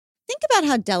think about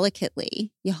how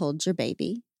delicately you hold your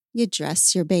baby, you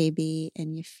dress your baby,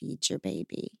 and you feed your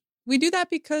baby. We do that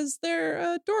because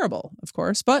they're adorable, of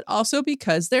course, but also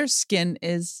because their skin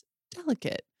is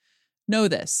delicate. Know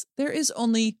this, there is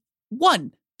only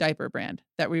one diaper brand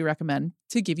that we recommend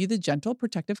to give you the gentle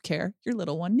protective care your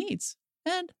little one needs.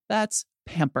 And that's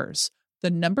Pampers,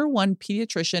 the #1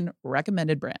 pediatrician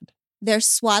recommended brand. Their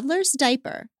Swaddler's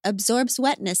diaper absorbs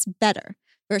wetness better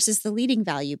versus the leading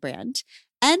value brand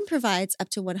and provides up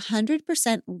to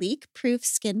 100% leak-proof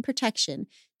skin protection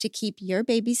to keep your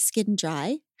baby's skin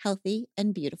dry, healthy,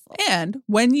 and beautiful. And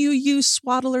when you use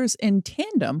Swaddlers in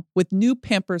tandem with new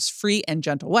Pampers Free and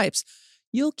Gentle wipes,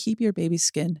 you'll keep your baby's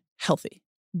skin healthy.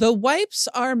 The wipes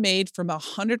are made from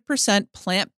 100%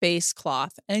 plant-based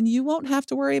cloth, and you won't have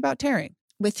to worry about tearing.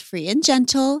 With Free and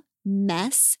Gentle,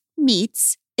 mess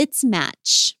meets its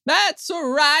match. That's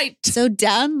right. So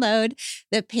download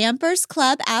the Pampers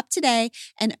Club app today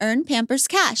and earn Pampers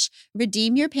Cash.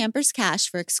 Redeem your Pampers Cash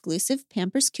for exclusive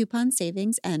Pampers coupon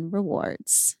savings and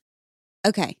rewards.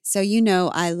 Okay, so you know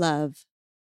I love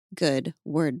good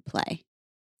wordplay.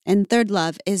 And Third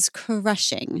Love is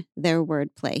crushing their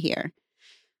wordplay here.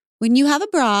 When you have a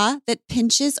bra that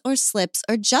pinches or slips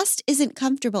or just isn't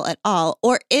comfortable at all,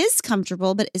 or is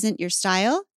comfortable but isn't your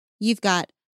style, you've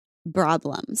got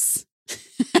Brablums.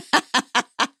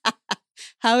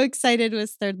 How excited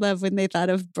was Third Love when they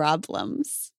thought of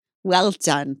Brablums? Well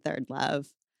done, Third Love.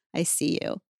 I see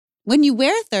you. When you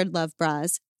wear Third Love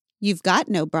bras, you've got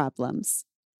no problems.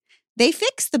 They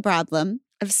fix the problem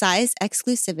of size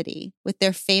exclusivity with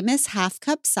their famous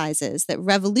half-cup sizes that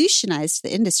revolutionized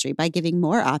the industry by giving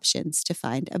more options to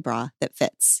find a bra that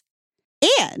fits.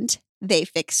 And they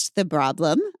fixed the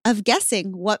problem of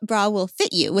guessing what bra will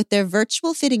fit you with their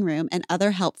virtual fitting room and other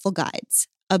helpful guides.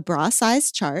 A bra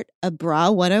size chart, a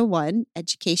Bra 101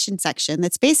 education section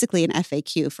that's basically an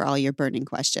FAQ for all your burning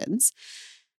questions,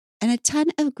 and a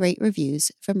ton of great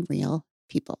reviews from real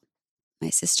people. My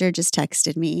sister just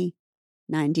texted me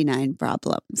 99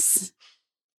 problems,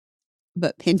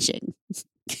 but pinching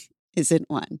isn't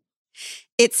one.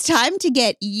 It's time to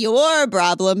get your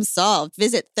problem solved.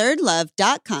 Visit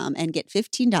thirdlove.com and get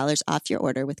 $15 off your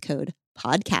order with code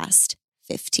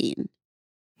PODCAST15.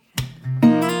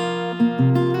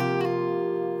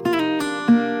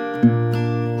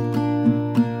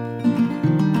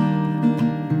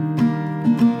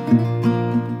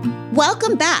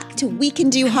 Welcome back to We Can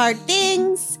Do Hard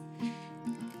Things.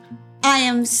 I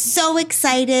am so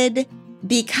excited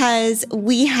because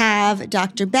we have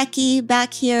Dr. Becky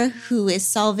back here who is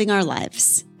solving our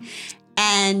lives.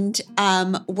 And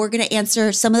we're going to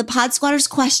answer some of the Pod Squatters'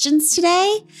 questions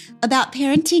today about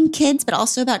parenting kids, but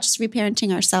also about just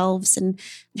reparenting ourselves and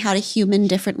how to human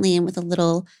differently and with a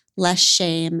little less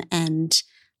shame and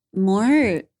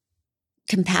more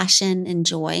compassion and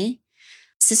joy.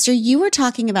 Sister, you were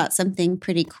talking about something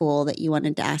pretty cool that you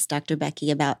wanted to ask Dr.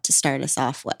 Becky about to start us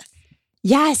off with.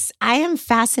 Yes, I am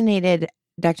fascinated,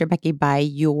 Dr. Becky, by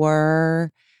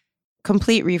your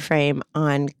complete reframe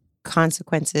on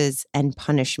consequences and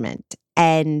punishment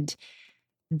and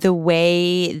the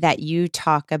way that you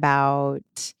talk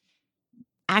about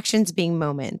actions being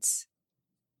moments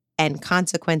and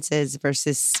consequences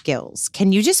versus skills.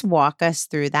 Can you just walk us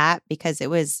through that? Because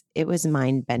it was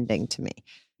mind-bending to me.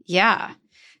 Yeah.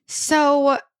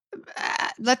 So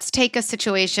let's take a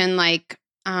situation like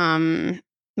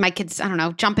my kids, I don't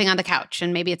know, jumping on the couch.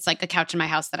 And maybe it's like a couch in my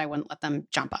house that I wouldn't let them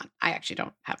jump on. I actually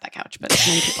don't have that couch, but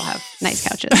many people have nice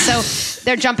couches. So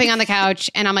they're jumping on the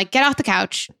couch and I'm like, get off the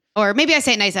couch. Or maybe I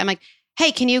say it nice. I'm like,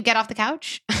 hey, can you get off the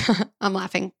couch? I'm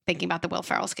laughing, thinking about the Will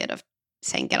Ferrell skit of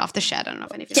saying, get off the shed. I don't know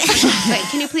if any of you Wait,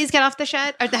 can you please get off the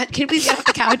shed? Or can you please get off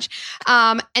the couch?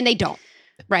 And they don't.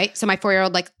 Right. So my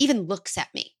 4-year-old like even looks at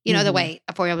me, you know, the way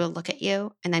a 4-year-old will look at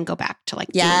you and then go back to like,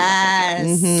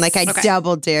 yes. Like I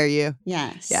double dare you.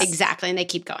 Yes. Exactly. And they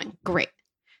keep going. Great.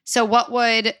 So what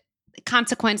would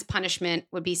consequence punishment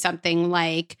would be something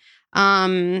like,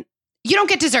 you don't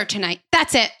get dessert tonight.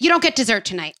 That's it. You don't get dessert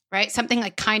tonight. Right. Something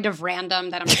like kind of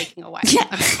random that I'm taking away.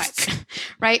 Okay,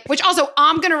 right. Which also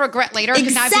I'm going to regret later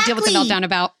because now I have to deal with the meltdown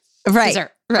about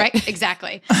dessert. Right.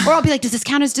 Exactly. Or I'll be like, does this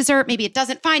count as dessert? Maybe it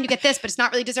doesn't. Fine. You get this, but it's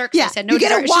not really dessert because I said no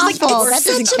dessert. You get a waffle. That's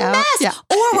such a mess. Yeah.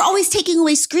 Or we're always taking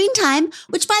away screen time,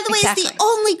 which by the way is the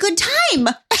only good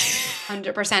time.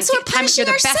 100%. So we're punishing You're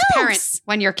the ourselves. best parent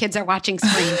when your kids are watching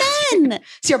screens. Amen.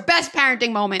 It's your best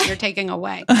parenting moment you're taking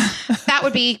away. That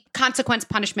would be consequence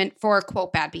punishment for,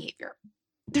 quote, bad behavior.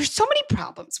 There's so many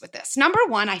problems with this. Number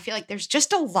one, I feel like there's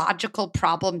just a logical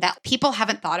problem that people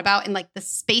haven't thought about in like the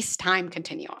space-time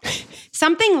continuum.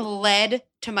 Something led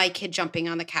to my kid jumping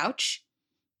on the couch.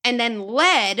 and then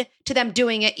led to them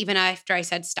doing it even after I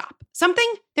said stop.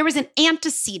 There was an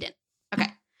antecedent.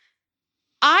 Okay.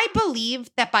 I believe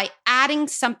that by adding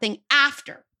something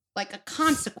after, like a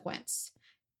consequence,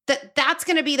 that's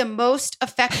going to be the most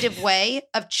effective way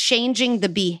of changing the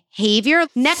behavior.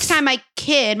 Next time my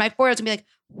 4-year-old's going to be like,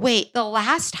 wait, the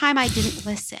last time I didn't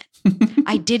listen,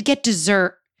 I did get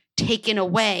dessert taken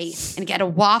away and get a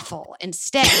waffle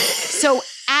instead. So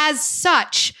as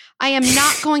such, I am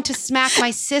not going to smack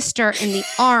my sister in the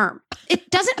arm. It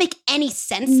doesn't make any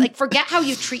sense. Like, forget how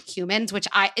you treat humans, which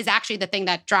is actually the thing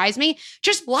that drives me.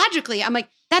 Just logically, I'm like,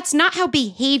 that's not how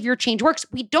behavior change works.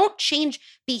 We don't change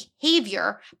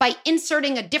behavior by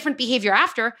inserting a different behavior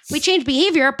after. We change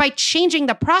behavior by changing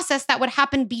the process that would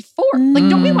happen before. Like,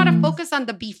 don't we want to focus on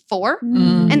the before?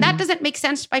 And that doesn't make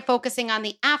sense by focusing on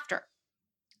the after.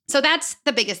 So that's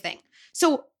the biggest thing.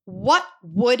 So what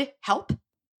would help?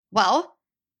 Well,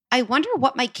 I wonder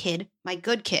what my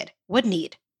good kid, would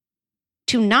need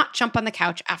to not jump on the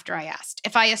couch after I asked.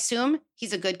 If I assume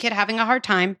he's a good kid having a hard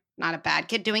time, not a bad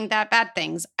kid doing bad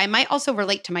things, I might also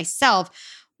relate to myself.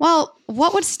 Well,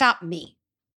 what would stop me?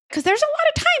 Because there's a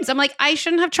lot of times I'm like, I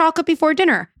shouldn't have chocolate before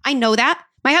dinner. I know that.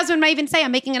 My husband might even say,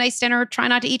 I'm making a nice dinner, try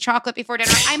not to eat chocolate before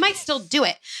dinner. I might still do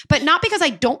it, but not because I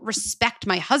don't respect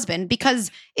my husband, because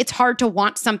it's hard to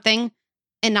want something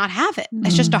and not have it.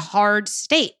 It's just a hard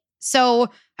state. So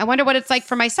I wonder what it's like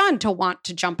for my son to want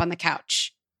to jump on the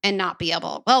couch and not be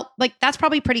able. Well, like, that's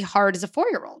probably pretty hard as a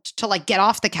 4-year-old to like get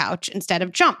off the couch instead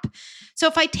of jump. So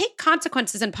if I take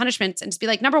consequences and punishments and just be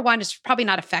like, number one, it's probably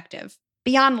not effective.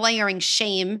 Beyond layering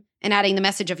shame and adding the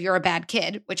message of you're a bad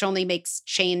kid, which only makes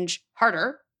change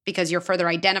harder because you're further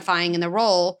identifying in the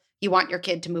role you want your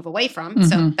kid to move away from.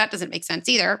 So that doesn't make sense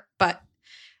either. But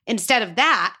instead of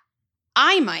that,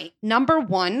 I might, number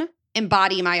one,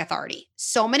 embody my authority.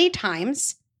 So many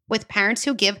times with parents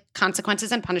who give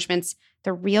consequences and punishments,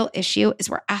 the real issue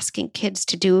is we're asking kids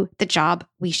to do the job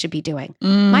we should be doing.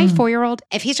 My 4-year-old,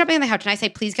 if he's jumping on the couch and I say,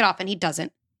 please get off, and he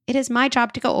doesn't, it is my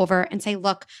job to go over and say,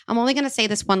 look, I'm only going to say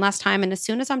this one last time. And as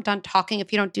soon as I'm done talking,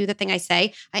 if you don't do the thing I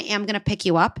say, I am going to pick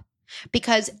you up.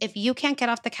 Because if you can't get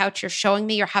off the couch, you're showing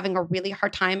me you're having a really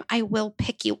hard time, I will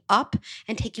pick you up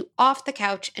and take you off the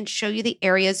couch and show you the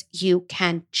areas you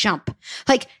can jump.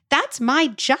 Like, that's my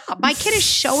job. My kid is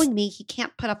showing me he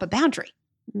can't put up a boundary,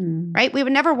 right? We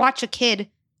would never watch a kid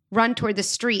run toward the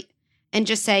street and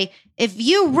just say, if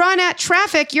you run at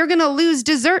traffic, you're going to lose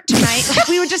dessert tonight. Like,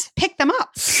 we would just pick them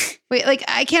up. Like,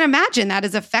 I can't imagine that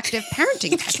as effective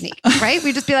parenting technique, right?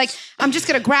 We'd just be like, I'm just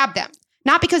going to grab them.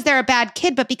 Not because they're a bad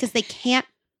kid, but because they can't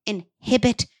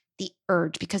inhibit the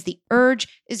urge, because the urge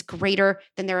is greater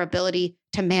than their ability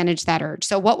to manage that urge.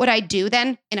 So what would I do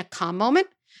then in a calm moment?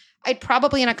 I'd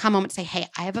probably in a calm moment say, hey,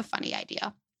 I have a funny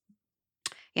idea.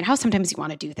 You know how sometimes you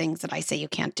want to do things that I say you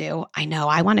can't do? I know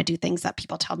I want to do things that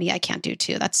people tell me I can't do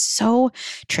too. That's so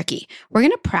tricky. We're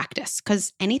going to practice,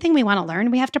 because anything we want to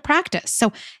learn, we have to practice.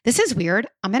 So this is weird.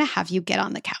 I'm going to have you get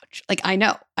on the couch. Like, I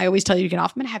know I always tell you to get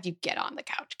off. I'm going to have you get on the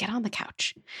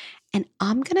couch. And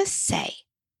I'm going to say,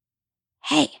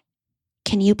 hey,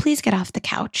 can you please get off the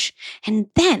couch? And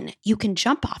then you can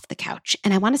jump off the couch.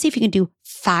 And I want to see if you can do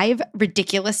 5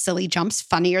 ridiculous, silly jumps,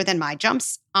 funnier than my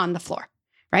jumps on the floor,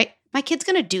 right? My kid's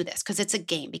going to do this because it's a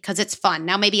game, because it's fun.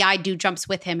 Now maybe I do jumps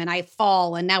with him and I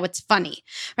fall and now it's funny,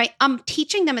 right? I'm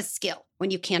teaching them a skill. When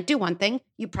you can't do one thing,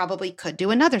 you probably could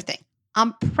do another thing.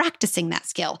 I'm practicing that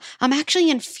skill. I'm actually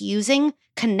infusing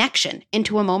connection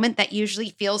into a moment that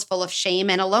usually feels full of shame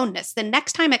and aloneness. The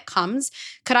next time it comes,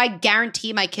 could I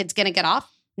guarantee my kid's going to get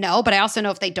off? No, but I also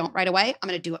know if they don't right away, I'm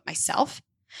going to do it myself.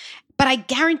 But I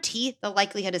guarantee the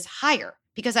likelihood is higher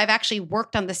because I've actually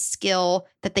worked on the skill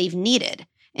that they've needed,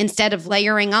 instead of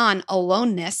layering on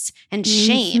aloneness and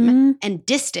shame and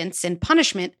distance and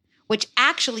punishment, which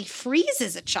actually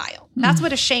freezes a child. That's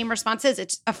what a shame response is.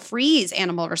 It's a freeze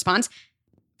animal response.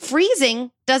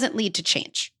 Freezing doesn't lead to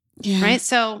change, right?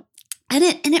 So, and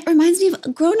it reminds me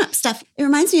of grown-up stuff. It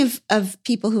reminds me of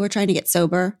people who are trying to get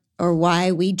sober, or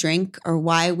why we drink, or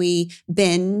why we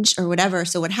binge, or whatever.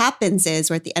 So what happens is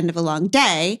we're at the end of a long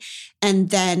day, and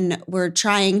then we're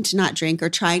trying to not drink or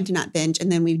trying to not binge,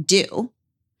 and then we do.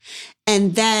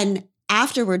 And then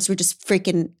afterwards, we're just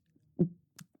freaking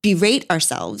berate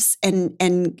ourselves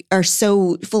and are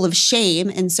so full of shame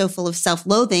and so full of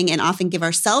self-loathing, and often give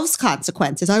ourselves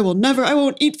consequences. I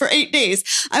won't eat for 8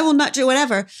 days. I will not do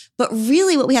whatever. But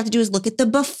really what we have to do is look at the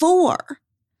before.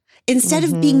 Instead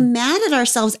of being mad at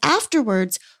ourselves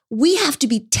afterwards, we have to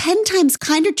be 10 times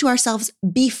kinder to ourselves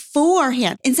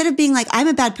beforehand. Instead of being like, I'm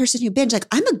a bad person who binged, like,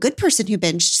 I'm a good person who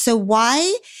binged. So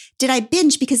why did I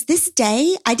binge? Because this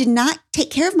day I did not take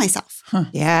care of myself.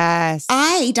 Yes.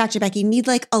 I, Dr. Becky, need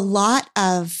like a lot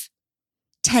of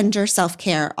tender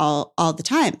self-care all the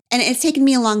time. And it's taken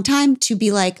me a long time to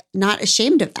be like, not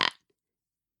ashamed of that.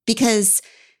 Because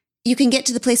you can get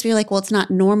to the place where you're like, well, it's not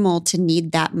normal to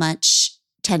need that much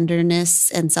tenderness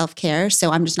and self-care.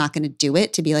 So I'm just not going to do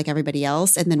it to be like everybody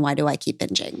else. And then why do I keep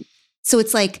binging? So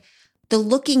it's like the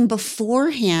looking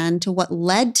beforehand to what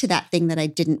led to that thing that I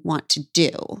didn't want to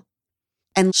do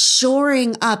and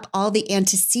shoring up all the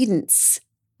antecedents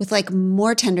with like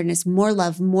more tenderness, more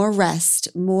love, more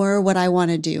rest, more what I want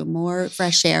to do, more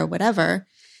fresh air, whatever,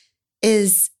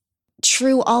 is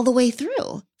true all the way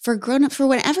through for grown up, for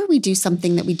whenever we do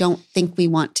something that we don't think we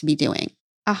want to be doing.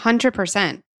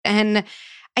 100%. And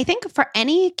I think for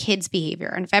any kid's behavior,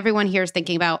 and if everyone here is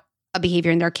thinking about a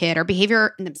behavior in their kid or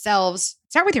behavior in themselves,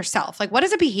 start with yourself. Like, what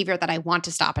is a behavior that I want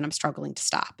to stop and I'm struggling to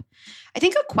stop? I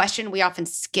think a question we often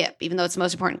skip, even though it's the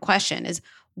most important question, is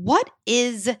what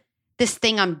is this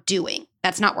thing I'm doing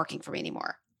that's not working for me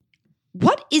anymore?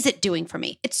 What is it doing for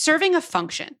me? It's serving a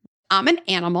function. I'm an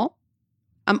animal.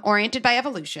 I'm oriented by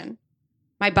evolution.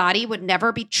 My body would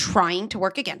never be trying to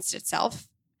work against itself.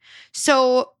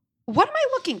 So what am I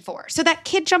looking for? So that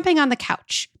kid jumping on the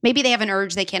couch, maybe they have an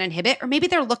urge they can't inhibit, or maybe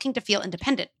they're looking to feel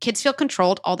independent. Kids feel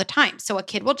controlled all the time. So a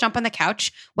kid will jump on the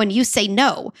couch when you say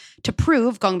no to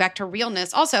prove, going back to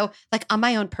realness, also like I'm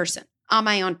my own person. I'm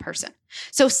my own person.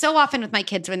 So often with my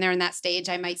kids, when they're in that stage,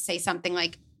 I might say something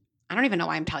like, I don't even know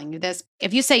why I'm telling you this.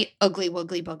 If you say ugly,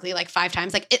 woogly, boogly like 5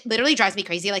 times, like it literally drives me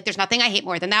crazy. Like there's nothing I hate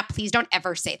more than that. Please don't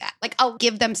ever say that. Like I'll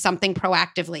give them something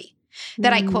proactively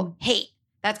that I quote, hate.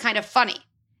 That's kind of funny.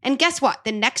 And guess what?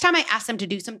 The next time I ask them to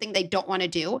do something they don't want to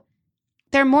do,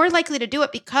 they're more likely to do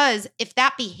it because if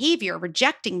that behavior,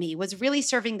 rejecting me, was really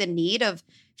serving the need of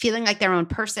feeling like their own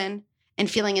person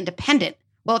and feeling independent.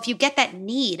 Well, if you get that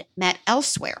need met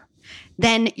elsewhere,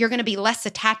 then you're going to be less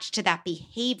attached to that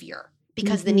behavior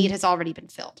because the need has already been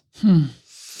filled.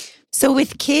 So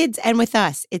with kids and with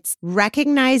us, it's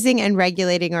recognizing and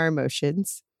regulating our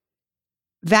emotions,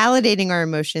 validating our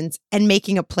emotions, and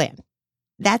making a plan.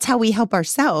 That's how we help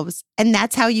ourselves. And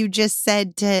that's how you just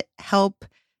said to help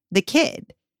the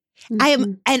kid.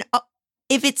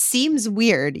 If it seems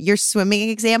weird, your swimming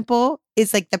example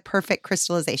is like the perfect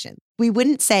crystallization. We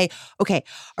wouldn't say, okay,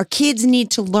 our kids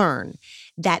need to learn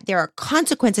that there are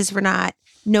consequences for not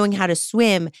knowing how to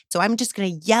swim. So I'm just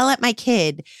going to yell at my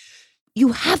kid,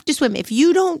 you have to swim. If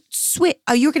you don't swim,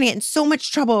 you're going to get in so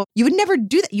much trouble. You would never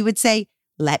do that. You would say,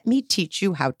 let me teach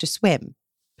you how to swim.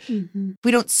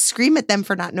 We don't scream at them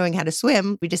for not knowing how to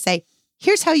swim. We just say,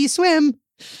 here's how you swim.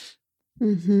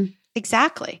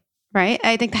 Exactly. Right.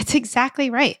 I think that's exactly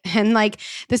right. And like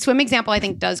the swim example, I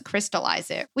think does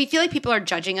crystallize it. We feel like people are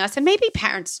judging us, and maybe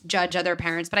parents judge other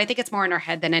parents, but I think it's more in our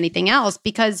head than anything else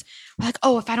because we're like,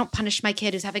 oh, if I don't punish my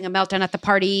kid who's having a meltdown at the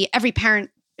party, every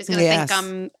parent is going to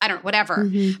think I don't know, whatever.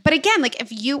 But again, like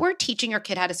if you were teaching your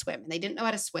kid how to swim and they didn't know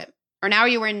how to swim, or now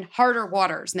you were in harder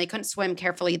waters and they couldn't swim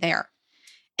carefully there,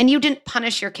 and you didn't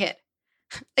punish your kid.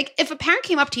 Like if a parent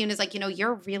came up to you and is like,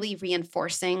 you're really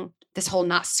reinforcing this whole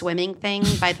not swimming thing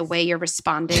by the way you're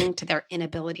responding to their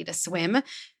inability to swim,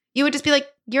 you would just be like,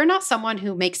 you're not someone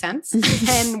who makes sense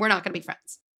and we're not going to be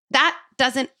friends. That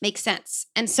doesn't make sense.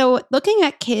 And so looking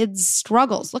at kids'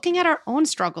 struggles, looking at our own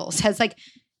struggles as like,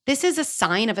 this is a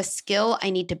sign of a skill I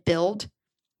need to build.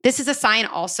 This is a sign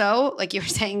also, like you were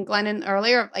saying, Glennon,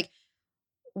 earlier, like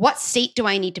what state do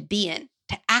I need to be in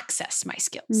to access my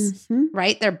skills,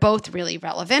 right? They're both really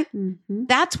relevant.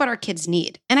 That's what our kids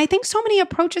need. And I think so many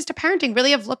approaches to parenting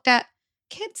really have looked at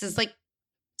kids as like,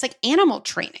 it's like animal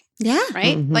training. Yeah.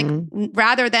 Right? Like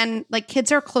rather than like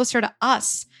kids are closer to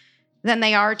us than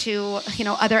they are to,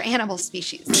 other animal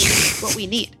species. That's what we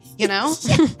need, Yes.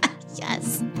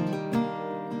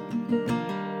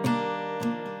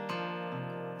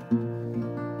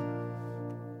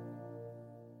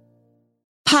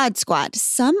 Pod Squad.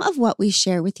 Some of what we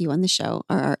share with you on the show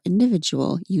are our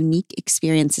individual, unique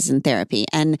experiences in therapy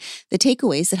and the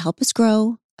takeaways that help us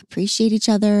grow, appreciate each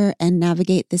other, and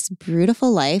navigate this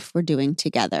beautiful life we're doing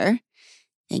together.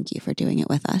 Thank you for doing it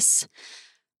with us.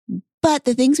 But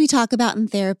the things we talk about in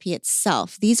therapy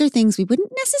itself, these are things we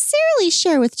wouldn't necessarily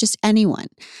share with just anyone.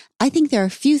 I think there are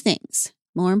few things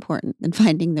more important than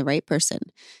finding the right person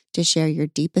to share your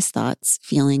deepest thoughts,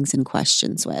 feelings, and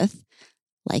questions with,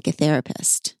 like a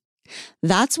therapist.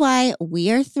 That's why we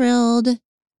are thrilled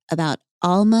about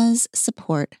Alma's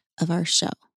support of our show.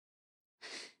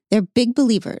 They're big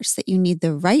believers that you need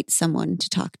the right someone to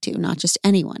talk to, not just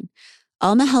anyone.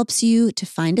 Alma helps you to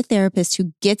find a therapist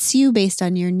who gets you based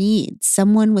on your needs,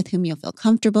 someone with whom you'll feel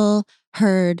comfortable,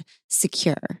 heard,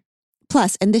 secure.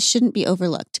 Plus, and this shouldn't be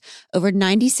overlooked, over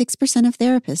 96% of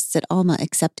therapists at Alma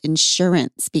accept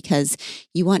insurance because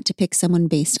you want to pick someone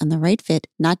based on the right fit,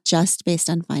 not just based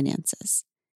on finances.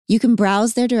 You can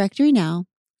browse their directory now.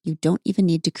 You don't even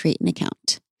need to create an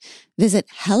account. Visit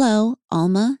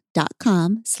helloalma.com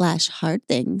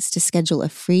 /hardthings to schedule a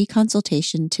free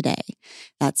consultation today.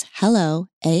 That's helloalma.com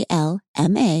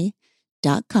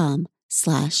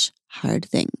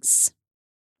 /hardthings.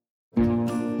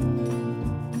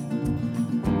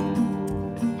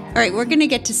 All right, we're going to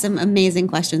get to some amazing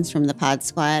questions from the Pod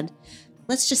Squad.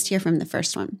 Let's just hear from the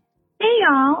first one. Hey,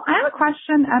 y'all. I have a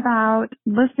question about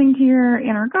listening to your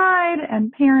inner guide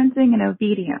and parenting and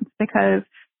obedience, because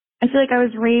I feel like I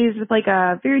was raised with like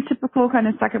a very typical kind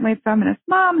of second wave feminist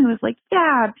mom who was like,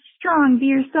 yeah, be strong, be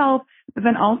yourself, but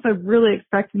then also really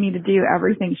expected me to do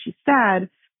everything she said.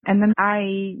 And then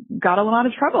I got a lot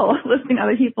of trouble listening to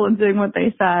other people and doing what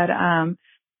they said.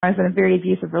 I was in a very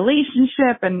abusive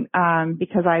relationship, and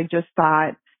because I just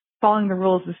thought following the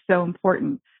rules was so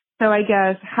important. So I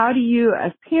guess, how do you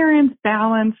as parents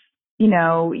balance,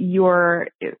 your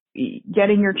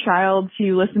getting your child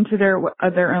to listen to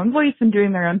their own voice and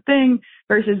doing their own thing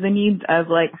versus the needs of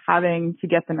like having to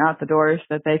get them out the door so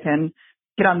that they can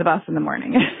get on the bus in the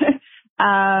morning?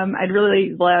 I'd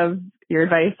really love your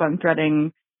advice on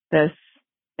threading this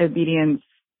obedience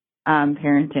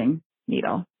parenting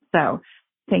needle. So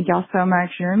thank y'all so much.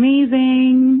 You're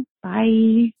amazing.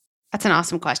 Bye. That's an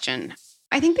awesome question.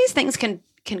 I think these things can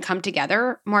come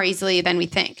together more easily than we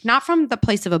think, not from the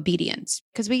place of obedience,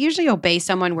 because we usually obey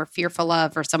someone we're fearful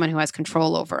of or someone who has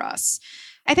control over us.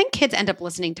 I think kids end up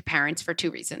listening to parents for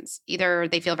two reasons. Either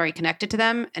they feel very connected to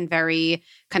them and very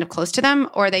kind of close to them,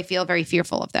 or they feel very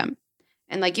fearful of them.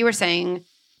 And like you were saying,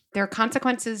 there are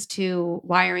consequences to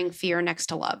wiring fear next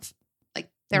to love. Like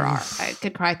there are. I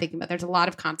could cry thinking about it. There's a lot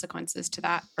of consequences to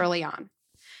that early on.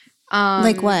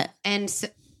 Like what? And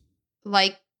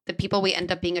like the people we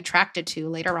end up being attracted to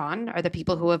later on are the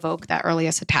people who evoke that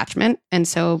earliest attachment. And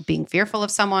so being fearful of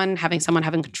someone having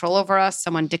control over us,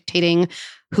 someone dictating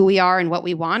who we are and what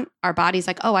we want, our body's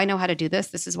like, oh, I know how to do this.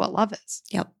 This is what love is.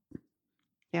 Yep.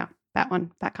 Yeah. That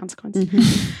consequence.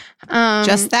 Mm-hmm.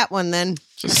 Just that one then.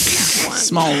 Just one.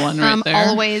 Small one right there.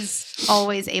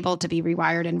 Always able to be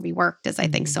rewired and reworked, as I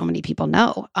think so many people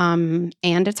know. And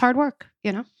it's hard work,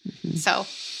 Mm-hmm. So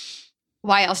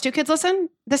why else do kids listen?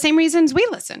 The same reasons we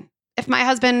listen. If my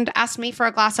husband asked me for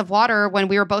a glass of water when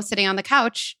we were both sitting on the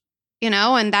couch,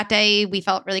 and that day we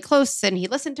felt really close and he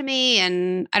listened to me,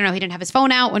 and I don't know, he didn't have his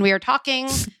phone out when we were talking,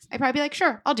 I'd probably be like,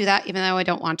 sure, I'll do that, even though I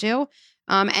don't want to.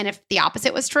 And if the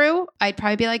opposite was true, I'd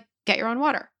probably be like, get your own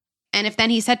water. And if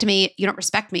then he said to me, you don't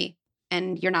respect me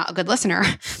and you're not a good listener,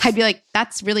 I'd be like,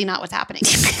 that's really not what's happening.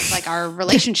 Like our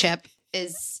relationship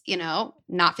is,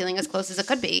 not feeling as close as it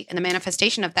could be. And the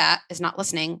manifestation of that is not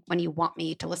listening when you want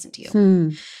me to listen to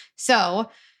you. So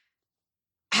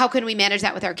how can we manage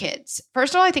that with our kids?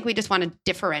 First of all, I think we just want to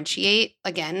differentiate,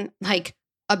 again, like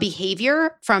a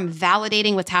behavior from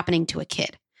validating what's happening to a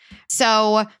kid.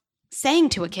 So saying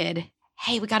to a kid,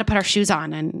 hey, we got to put our shoes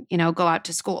on and, go out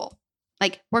to school,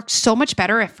 like works so much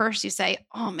better. At first you say,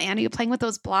 oh man, are you playing with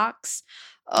those blocks?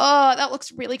 Oh, that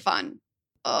looks really fun.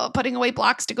 Oh, putting away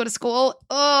blocks to go to school.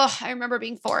 Oh, I remember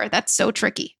being 4. That's so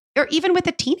tricky. Or even with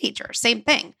a teenager, same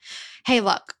thing. Hey,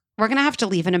 look, we're going to have to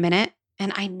leave in a minute.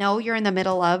 And I know you're in the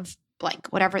middle of blank,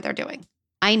 whatever they're doing.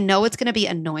 I know it's going to be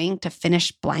annoying to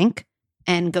finish blank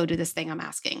and go do this thing I'm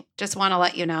asking. Just want to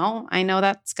let you know. I know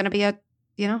that's going to be a,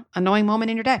 annoying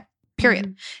moment in your day, period.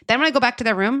 Mm-hmm. Then when I go back to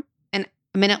their room and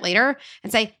a minute later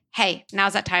and say, hey,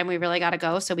 now's that time we really got to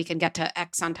go so we can get to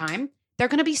X on time, they're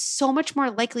going to be so much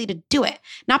more likely to do it.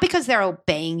 Not because they're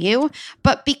obeying you,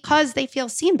 but because they feel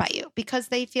seen by you, because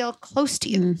they feel close to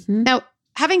you. Mm-hmm. Now,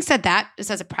 having said that,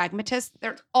 just as a pragmatist,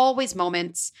 there are always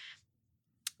moments,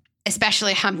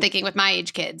 especially I'm thinking with my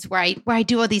age kids, where I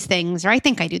do all these things, or I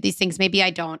think I do these things, maybe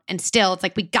I don't. And still, it's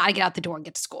like, we got to get out the door and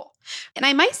get to school. And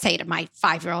I might say to my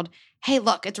 5-year-old, hey,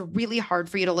 look, it's really hard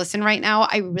for you to listen right now.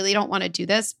 I really don't want to do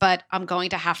this, but I'm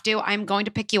going to have to. I'm going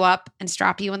to pick you up and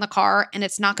strap you in the car, and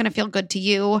it's not going to feel good to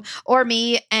you or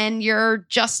me. And you're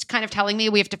just kind of telling me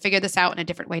we have to figure this out in a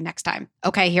different way next time.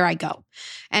 Okay, here I go.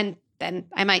 And then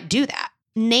I might do that.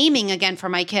 Naming again for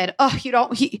my kid, oh,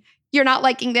 you're not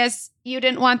liking this. You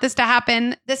didn't want this to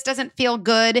happen. This doesn't feel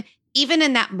good. Even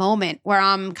in that moment where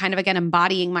I'm kind of, again,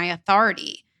 embodying my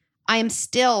authority, I am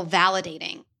still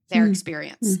validating their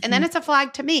experience. Mm-hmm. And then it's a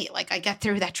flag to me. Like I get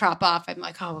through that drop off. I'm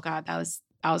like, oh God, that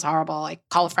that was horrible. Like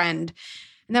call a friend.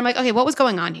 And then I'm like, okay, what was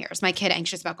going on here? Is my kid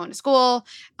anxious about going to school?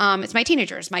 It's my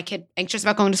teenagers. My kid anxious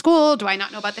about going to school? Do I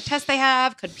not know about the tests they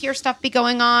have? Could peer stuff be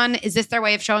going on? Is this their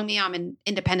way of showing me I'm an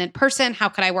independent person? How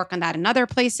could I work on that in other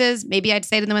places? Maybe I'd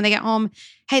say to them when they get home,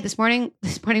 hey, this morning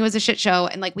was a shit show.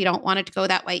 And like, we don't want it to go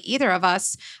that way, either of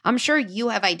us. I'm sure you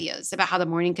have ideas about how the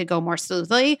morning could go more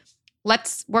smoothly.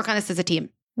 Let's work on this as a team.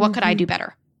 What could I do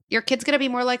better? Your kid's going to be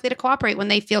more likely to cooperate when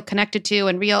they feel connected to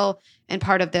and real and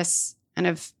part of this kind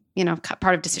of,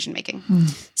 part of decision making.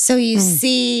 So you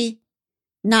see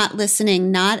not listening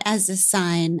not as a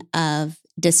sign of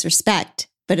disrespect,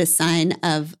 but a sign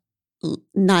of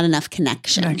not enough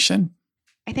connection.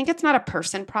 I think it's not a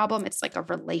person problem. It's like a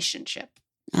relationship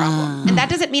problem. And that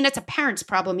doesn't mean it's a parent's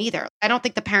problem either. I don't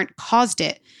think the parent caused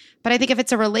it. But I think if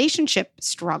it's a relationship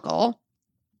struggle,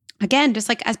 again, just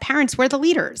like as parents, we're the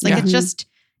leaders. Like it's just,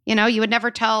 you would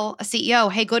never tell a CEO,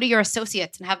 hey, go to your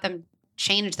associates and have them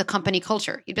change the company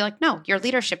culture. You'd be like, no, your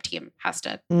leadership team has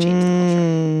to change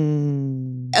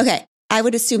the culture. Okay. I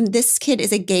would assume this kid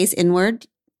is a gaze inward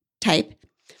type.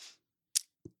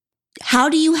 How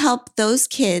do you help those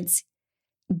kids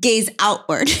gaze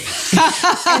outward?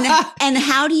 and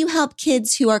how do you help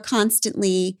kids who are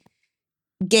constantly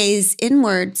gaze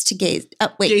inwards to gaze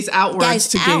gaze outwards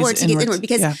to gaze inward?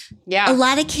 Because a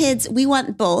lot of kids, we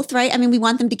want both, right? I mean, we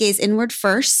want them to gaze inward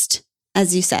first,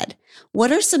 as you said.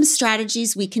 What are some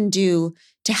strategies we can do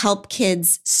to help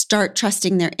kids start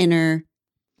trusting their inner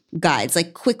guides?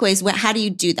 Like quick ways, how do you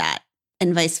do that?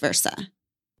 And vice versa.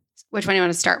 Which one do you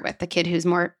want to start with? The kid who's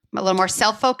a little more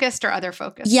self-focused or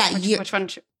other-focused? Yeah. Which one?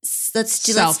 Let's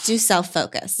do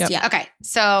self-focused. Yep. Yeah. Okay.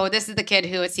 So this is the kid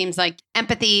who it seems like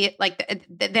empathy, like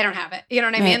they don't have it. You know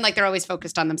what I mean? Like they're always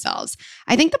focused on themselves.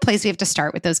 I think the place we have to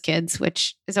start with those kids,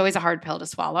 which is always a hard pill to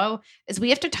swallow, is we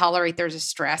have to tolerate their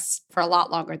distress for a lot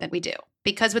longer than we do.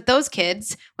 Because with those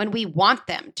kids, when we want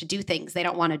them to do things they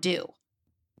don't want to do,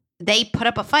 they put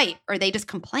up a fight or they just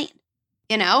complain.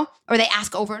 Or they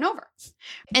ask over and over.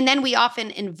 And then we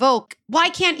often invoke, why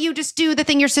can't you just do the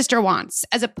thing your sister wants?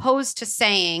 As opposed to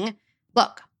saying,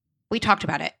 look, we talked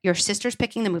about it. Your sister's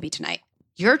picking the movie tonight.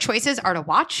 Your choices are to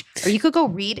watch, or you could go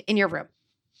read in your room.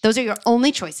 Those are your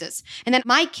only choices. And then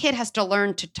my kid has to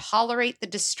learn to tolerate the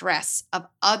distress of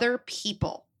other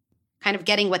people kind of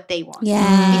getting what they want.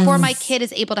 Yes. Before my kid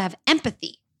is able to have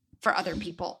empathy for other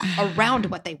people around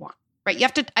what they want, right?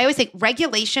 I always think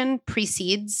regulation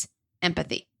precedes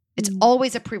empathy. It's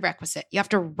always a prerequisite. You have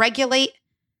to regulate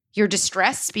your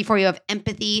distress before you have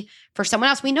empathy for someone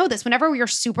else. We know this. Whenever we are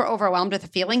super overwhelmed with a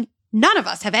feeling, none of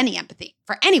us have any empathy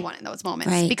for anyone in those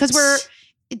moments because we're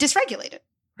dysregulated,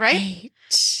 right?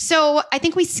 So I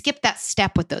think we skip that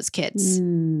step with those kids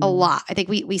a lot. I think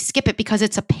we skip it because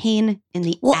it's a pain in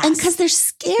the ass. And because they're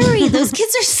scary. Those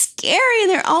kids are scary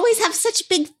and they always have such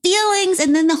big feelings.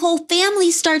 And then the whole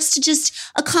family starts to just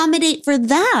accommodate for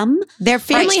them. They're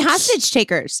family hostage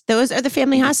takers. Those are the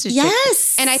family hostage takers.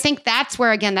 Yes. And I think that's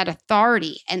where, again, that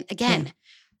authority. And again,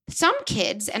 some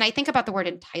kids, and I think about the word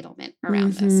entitlement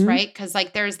around this, right? Because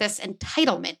like there's this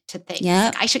entitlement to things.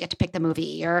 Like, I should get to pick the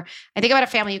movie. Or I think about a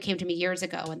family who came to me years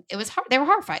ago and it was hard. They were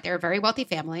horrified. They were a very wealthy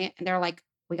family. And they're like,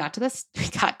 we got to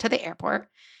the airport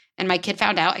and my kid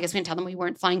found out, I guess we didn't tell them we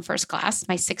weren't flying first class,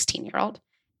 my 16-year-old.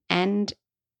 And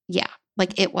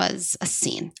like it was a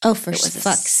scene. Oh, for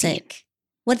fuck's sake.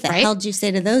 What the hell did you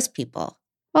say to those people?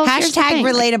 Well, hashtag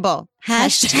relatable.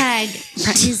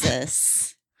 Hashtag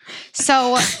Jesus.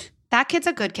 So that kid's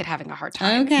a good kid having a hard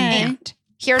time. Okay. And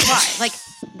here's why. Like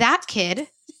that kid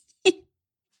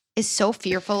is so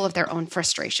fearful of their own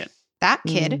frustration. That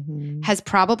kid has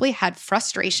probably had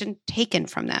frustration taken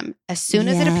from them as soon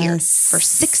as it appeared for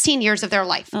 16 years of their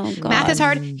life. Oh, God. Math is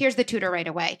hard. Here's the tutor right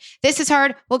away. This is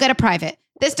hard. We'll get a private.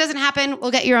 This doesn't happen.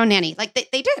 We'll get your own nanny. Like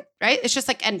they did, right? It's just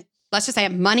like, and let's just say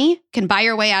money can buy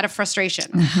your way out of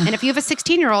frustration. And if you have a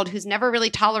 16-year-old who's never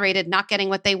really tolerated not getting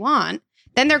what they want,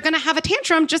 then they're going to have a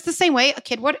tantrum just the same way a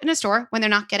kid would in a store when they're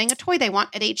not getting a toy they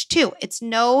want at age 2. It's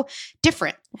no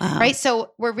different, right?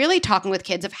 So we're really talking with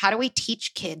kids of how do we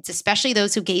teach kids, especially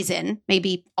those who gaze in,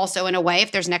 maybe also in a way,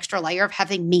 if there's an extra layer of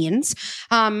having means,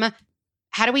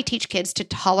 how do we teach kids to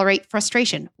tolerate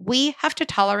frustration? We have to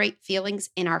tolerate feelings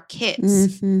in our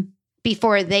kids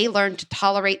before they learn to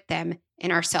tolerate them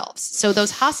in ourselves. So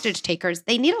those hostage takers,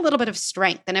 they need a little bit of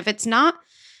strength. And if it's not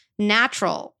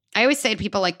natural, I always say to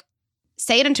people like,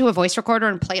 say it into a voice recorder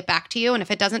and play it back to you. And if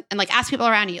it doesn't, and like ask people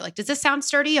around you, like, does this sound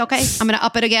sturdy? Okay, I'm going to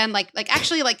up it again. Like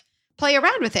actually like play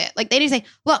around with it. Like they need to say,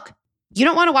 look, you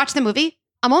don't want to watch the movie.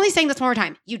 I'm only saying this one more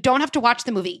time. You don't have to watch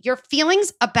the movie. Your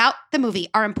feelings about the movie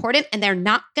are important and they're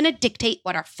not going to dictate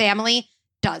what our family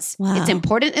does. Wow. It's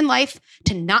important in life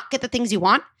to not get the things you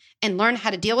want and learn how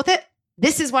to deal with it.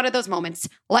 This is one of those moments.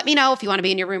 Let me know if you want to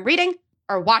be in your room reading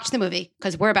or watch the movie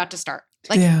because we're about to start.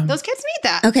 Like those kids need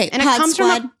that. Okay, and Pod it comes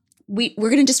Squad, from we're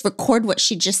going to just record what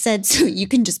she just said so you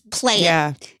can just play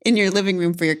it in your living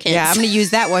room for your kids. Yeah, I'm going to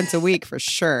use that once a week for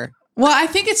sure. Well, I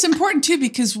think it's important too,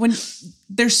 because when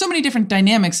there's so many different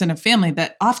dynamics in a family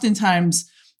that oftentimes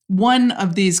one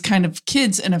of these kind of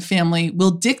kids in a family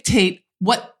will dictate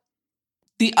what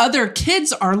the other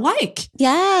kids are like.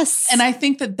 Yes. And I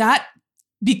think that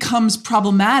becomes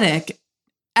problematic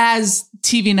as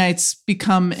TV nights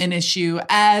become an issue,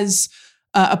 as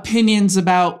opinions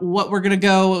about what we're going to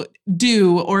go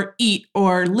do or eat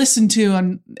or listen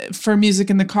to for music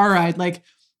in the car ride. Like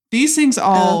these things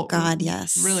all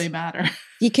really matter.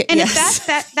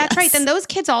 If that's right, then those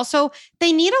kids also,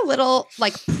 they need a little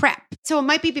like prep. So it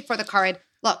might be before the car ride.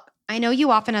 Look, I know you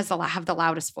often have the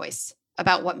loudest voice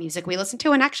about what music we listen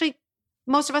to. And actually,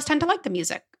 most of us tend to like the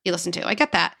music you listen to. I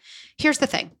get that. Here's the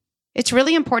thing. It's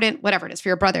really important, whatever it is, for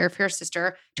your brother, for your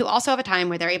sister, to also have a time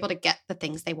where they're able to get the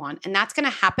things they want. And that's going to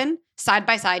happen side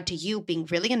by side to you being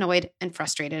really annoyed and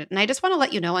frustrated. And I just want to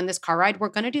let you know on this car ride, we're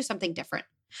going to do something different.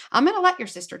 I'm going to let your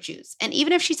sister choose. And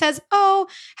even if she says, oh,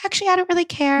 actually, I don't really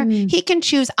care, he can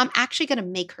choose, I'm actually going to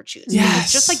make her choose. Yes.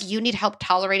 Because just like you need help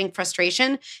tolerating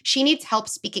frustration, she needs help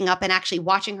speaking up and actually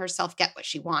watching herself get what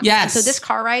she wants. Yes. And so this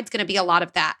car ride is going to be a lot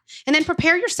of that. And then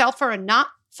prepare yourself for a not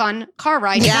fun car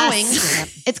ride, knowing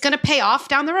it's going to pay off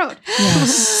down the road.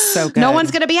 Yes. So good. No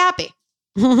one's going to be happy.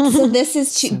 So this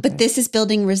is but this is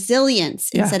building resilience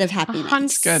instead of happiness.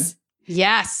 That's good.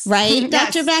 Yes. Right,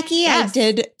 Yes. Dr. Becky? Yes. I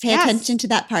did pay Yes. attention to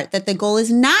that part, that the goal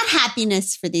is not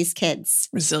happiness for these kids.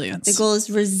 Resilience. The goal is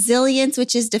resilience,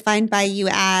 which is defined by you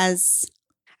as...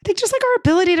 I think just like our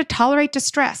ability to tolerate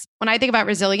distress. When I think about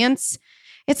resilience,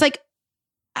 it's like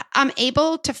I'm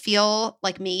able to feel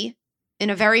like me in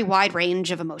a very wide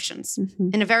range of emotions,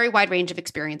 in a very wide range of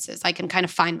experiences. I can kind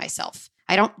of find myself.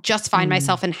 I don't just find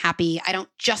myself in happy. I don't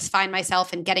just find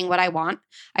myself in getting what I want.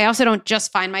 I also don't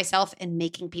just find myself in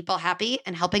making people happy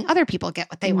and helping other people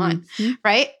get what they want,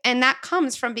 right? And that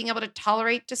comes from being able to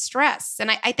tolerate distress.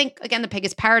 And I think, again, the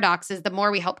biggest paradox is the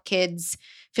more we help kids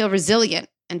feel resilient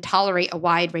and tolerate a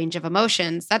wide range of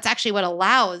emotions, that's actually what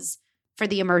allows for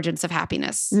the emergence of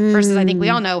happiness. Versus, I think we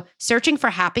all know, searching for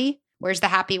happy, where's the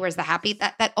happy, where's the happy,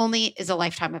 that only is a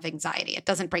lifetime of anxiety. It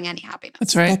doesn't bring any happiness.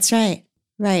 That's right. That's right.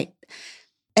 Right.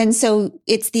 And so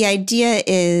it's the idea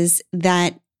is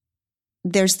that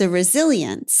there's the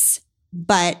resilience,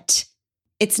 but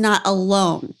it's not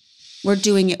alone. We're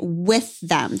doing it with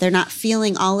them. They're not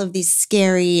feeling all of these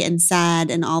scary and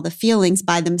sad and all the feelings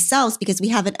by themselves because we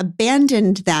haven't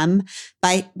abandoned them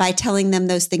by telling them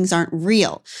those things aren't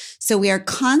real. So we are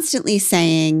constantly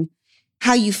saying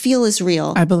how you feel is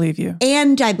real. I believe you.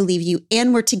 And I believe you.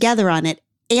 And we're together on it.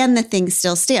 And the thing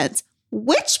still stands,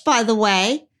 which, by the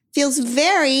way, feels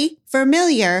very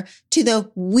familiar to the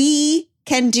we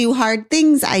can do hard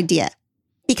things idea,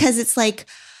 because it's like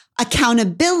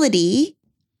accountability,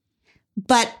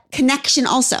 but connection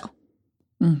also.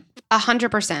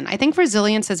 100%. I think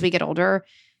resilience as we get older,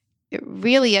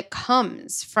 it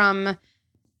comes from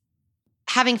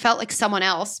having felt like someone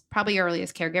else, probably your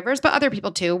earliest caregivers, but other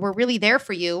people too, were really there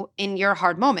for you in your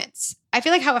hard moments. I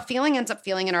feel like how a feeling ends up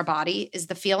feeling in our body is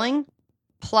the feeling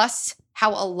plus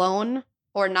how alone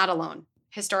or not alone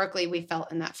historically we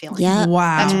felt in that feeling. Yeah.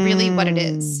 Wow. That's really what it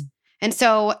is. And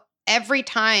so every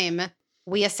time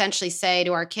we essentially say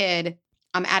to our kid,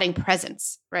 I'm adding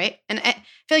presence, right? And I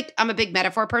feel like I'm a big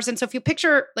metaphor person. So if you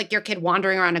picture like your kid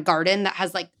wandering around a garden that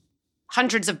has like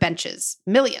hundreds of benches,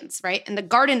 millions, right? And the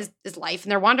garden is life,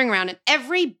 and they're wandering around, and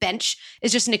every bench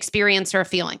is just an experience or a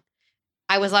feeling.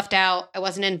 I was left out. I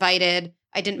wasn't invited.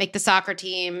 I didn't make the soccer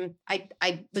team.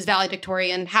 I was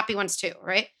valedictorian. Happy ones too,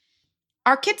 right?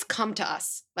 Our kids come to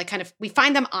us, like kind of, we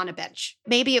find them on a bench.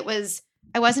 Maybe it was,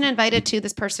 I wasn't invited to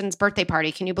this person's birthday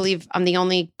party. Can you believe I'm the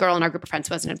only girl in our group of friends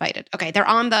who wasn't invited? Okay, they're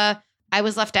on the, I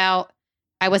was left out,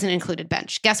 I wasn't included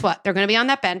bench. Guess what? They're going to be on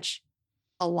that bench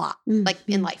a lot, like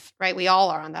in life, right? We all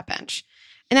are on that bench.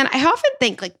 And then I often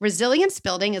think like resilience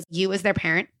building is you as their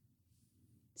parent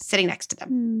sitting next to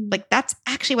them. Like that's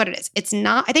actually what it is. It's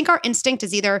not, I think our instinct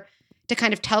is either to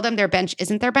kind of tell them their bench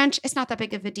isn't their bench. It's not that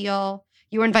big of a deal.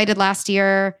 You were invited last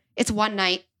year. It's one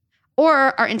night.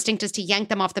 Or our instinct is to yank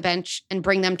them off the bench and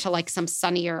bring them to like some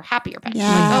sunnier, happier bench.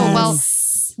 Yes. Like, oh, well,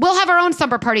 we'll have our own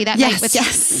slumber party that night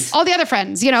with all the other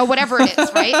friends, you know, whatever it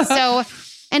is, right? So,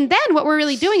 and then what we're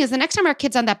really doing is the next time our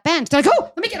kid's on that bench, they're like,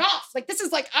 oh, let me get off. Like, this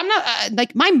is like, I'm not,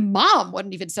 like my mom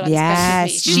wouldn't even sit on this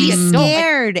bench with me. She's adult.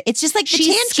 scared. It's just like the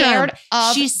She's tantrum. scared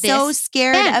of She's so this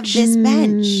scared bench. of this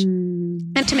bench.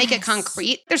 And to make it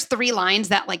concrete, there's 3 lines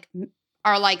that like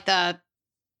are like the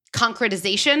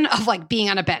concretization of like being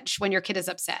on a bench when your kid is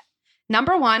upset.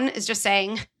 Number 1 is just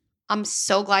saying, I'm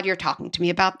so glad you're talking to me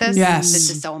about this. Yes. This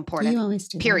is so important. You always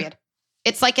do. Period.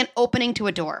 It's like an opening to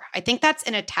a door. I think that's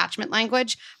an attachment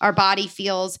language. Our body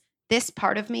feels this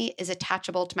part of me is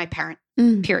attachable to my parent.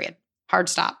 Period. Hard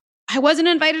stop. I wasn't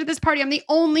invited to this party. I'm the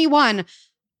only one.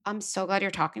 I'm so glad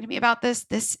you're talking to me about this.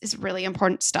 This is really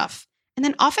important stuff. And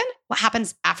then often what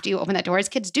happens after you open that door is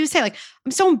kids do say like,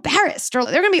 I'm so embarrassed, or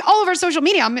they're going to be all over social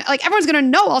media. I'm like, everyone's going to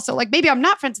know also, like maybe I'm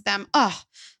not friends with them. Oh,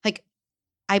 like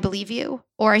I believe you.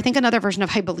 Or I think another version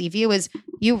of I believe you is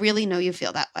you really know you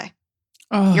feel that way.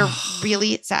 Oh. You're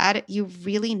really sad. You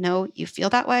really know you feel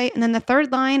that way. And then the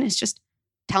third line is just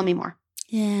tell me more.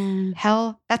 Yeah.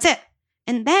 Hell, that's it.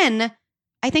 And then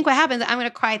I think what happens, I'm going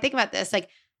to cry. Think about this. Like,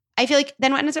 I feel like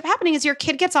then what ends up happening is your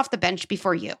kid gets off the bench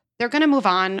before you. They're going to move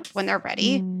on when they're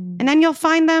ready. And then you'll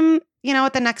find them, you know,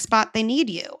 at the next spot they need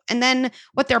you. And then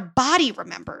what their body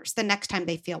remembers the next time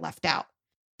they feel left out.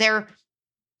 They're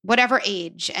whatever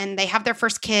age and they have their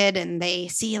first kid and they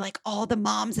see like all the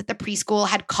moms at the preschool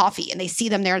had coffee and they see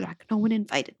them there. They're like, no one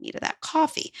invited me to that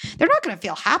coffee. They're not going to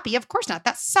feel happy. Of course not.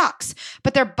 That sucks.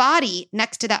 But their body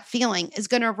next to that feeling is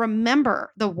going to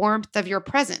remember the warmth of your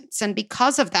presence. And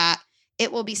because of that,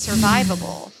 it will be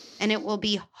survivable and it will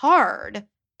be hard,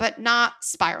 but not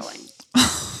spiraling.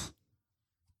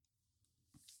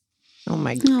 Oh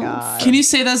my God. Can you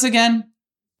say those again?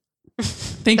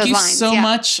 Thank Those you lines, so yeah.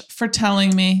 much for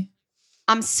telling me.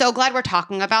 I'm so glad we're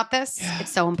talking about this. Yeah.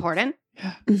 It's so important.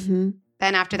 Yeah. Mm-hmm.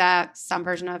 Then after that, some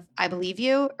version of I believe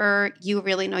you, or you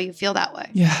really know you feel that way.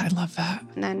 Yeah, I love that.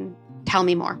 And then tell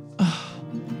me more. Oh.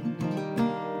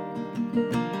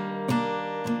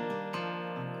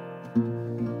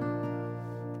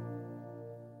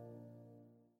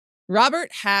 Robert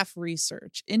Half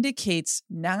research indicates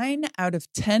 9 out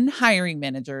of 10 hiring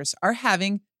managers are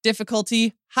having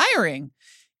difficulty hiring.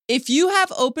 If you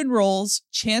have open roles,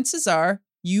 chances are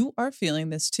you are feeling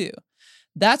this too.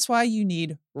 That's why you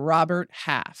need Robert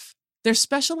Half. Their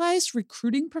specialized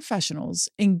recruiting professionals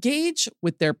engage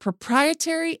with their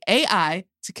proprietary AI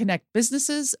to connect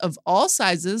businesses of all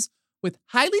sizes with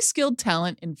highly skilled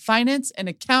talent in finance and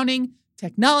accounting,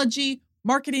 technology,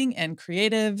 marketing and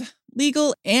creative,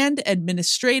 legal and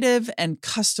administrative, and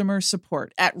customer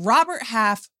support. At Robert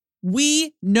Half,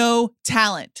 we know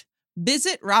talent.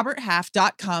 Visit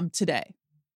roberthalf.com today.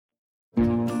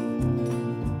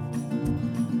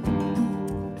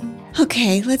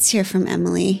 Okay, let's hear from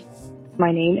Emily.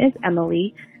 My name is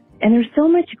Emily, and there's so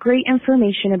much great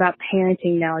information about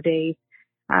parenting nowadays,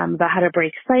 about how to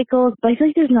break cycles, but I feel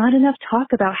like there's not enough talk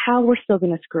about how we're still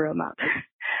going to screw them up.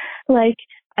 Like,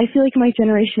 I feel like my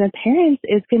generation of parents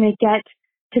is going to get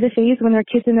to the phase when their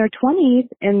kids in their 20s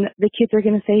and the kids are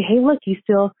going to say, hey, look,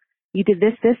 you did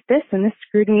this, and this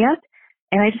screwed me up.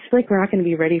 And I just feel like we're not going to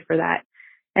be ready for that.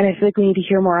 And I feel like we need to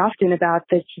hear more often about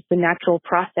this, just the natural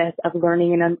process of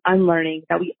learning and unlearning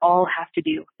that we all have to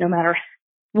do, no matter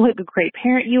what a great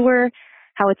parent you were,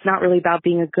 how it's not really about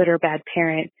being a good or bad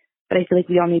parent. But I feel like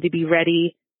we all need to be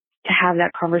ready to have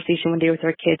that conversation one day with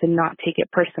our kids and not take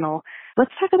it personal.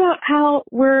 Let's talk about how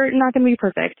we're not going to be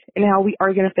perfect and how we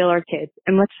are going to fail our kids.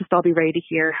 And let's just all be ready to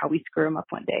hear how we screw them up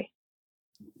one day.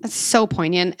 That's so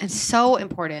poignant and so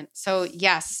important. So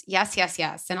yes.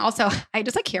 And also I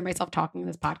just like hear myself talking in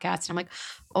this podcast. And I'm like,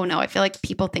 oh no, I feel like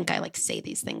people think I like say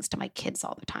these things to my kids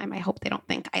all the time. I hope they don't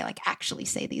think I like actually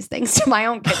say these things to my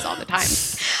own kids all the time.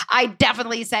 I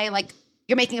definitely say like,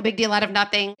 you're making a big deal out of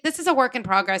nothing. This is a work in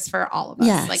progress for all of us.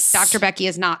 Yes. Like Dr. Becky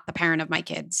is not the parent of my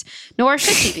kids, nor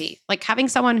should she be. Like having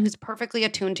someone who's perfectly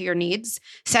attuned to your needs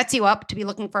sets you up to be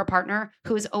looking for a partner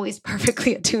who is always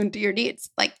perfectly attuned to your needs.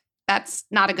 Like that's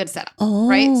not a good setup,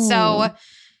 right? So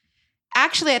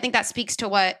actually, I think that speaks to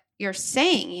what you're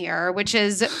saying here, which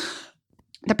is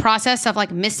the process of like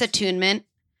misattunement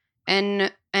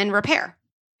and repair.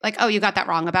 Like, oh, you got that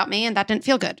wrong about me and that didn't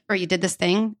feel good. Or you did this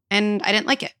thing and I didn't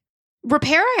like it.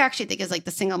 Repair, I actually think is like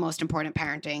the single most important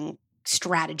parenting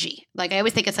strategy. Like I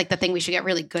always think it's like the thing we should get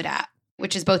really good at,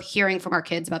 which is both hearing from our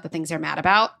kids about the things they're mad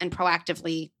about and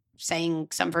proactively saying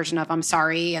some version of I'm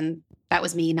sorry and that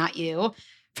was me, not you,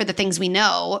 for the things we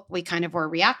know we kind of were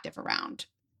reactive around.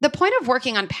 The point of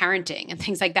working on parenting and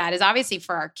things like that is obviously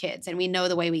for our kids and we know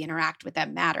the way we interact with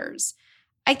them matters.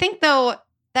 I think though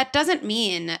that doesn't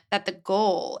mean that the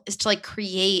goal is to like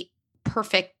create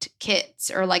perfect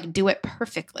kids or like do it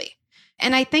perfectly.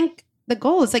 And I think the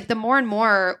goal is like the more and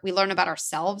more we learn about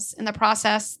ourselves in the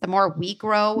process, the more we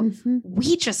grow,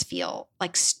 we just feel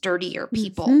like sturdier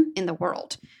people in the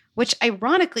world, which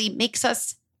ironically makes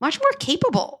us much more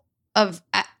capable of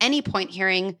any point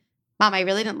hearing, Mom, I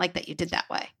really didn't like that you did that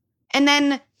way. And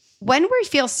then when we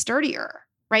feel sturdier,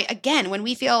 right? Again, when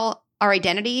we feel our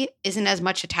identity isn't as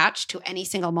much attached to any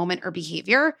single moment or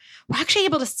behavior, we're actually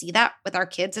able to see that with our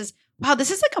kids as, wow,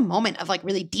 this is like a moment of like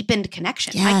really deepened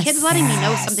connection. My kid's letting me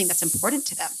know something that's important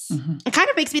to them. Mm-hmm. It kind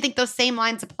of makes me think those same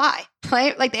lines apply,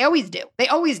 right? Like they always do. They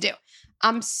always do.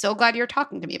 I'm so glad you're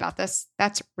talking to me about this.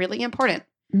 That's really important.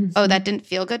 Mhm. Oh, that didn't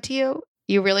feel good to you?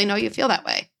 You really know you feel that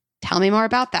way. Tell me more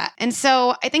about that. And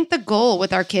so I think the goal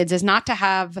with our kids is not to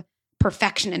have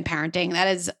perfection in parenting. That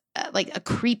is like a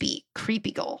creepy,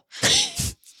 creepy goal.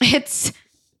 It's,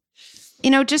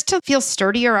 just to feel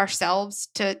sturdier ourselves,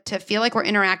 to feel like we're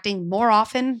interacting more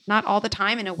often, not all the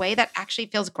time, in a way that actually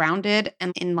feels grounded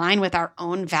and in line with our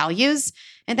own values.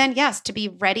 And then, yes, to be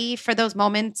ready for those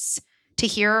moments to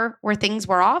hear where things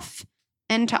were off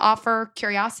and to offer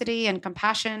curiosity and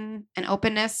compassion and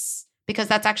openness, because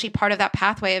that's actually part of that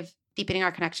pathway of deepening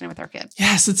our connection with our kids.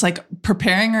 Yes, it's like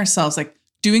preparing ourselves, like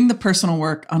doing the personal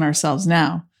work on ourselves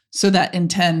now, so that in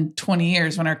 10, 20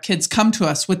 years, when our kids come to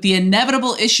us with the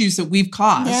inevitable issues that we've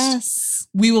caused,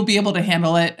 we will be able to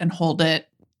handle it and hold it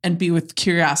and be with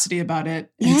curiosity about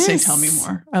it and say, tell me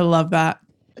more. I love that.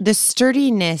 The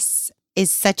sturdiness is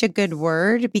such a good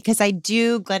word, because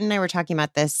Glenn and I were talking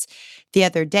about this the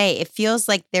other day. It feels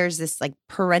like there's this like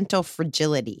parental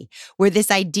fragility, where this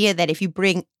idea that if you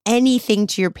bring anything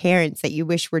to your parents that you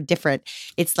wish were different,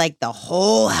 it's like the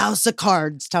whole house of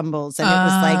cards tumbles and it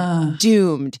was like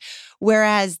doomed.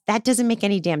 Whereas that doesn't make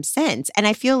any damn sense. And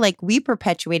I feel like we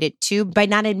perpetuate it too by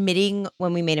not admitting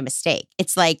when we made a mistake.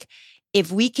 It's like, if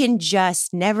we can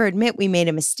just never admit we made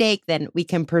a mistake, then we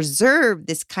can preserve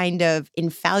this kind of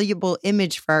infallible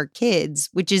image for our kids,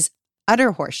 which is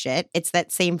utter horseshit. It's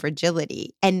that same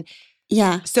fragility. And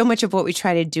so much of what we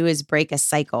try to do is break a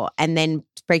cycle. And then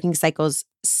breaking cycles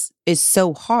is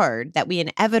so hard that we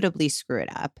inevitably screw it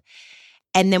up.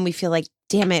 And then we feel like,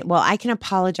 damn it, well, I can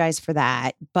apologize for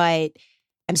that, but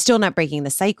I'm still not breaking the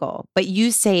cycle. But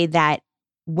you say that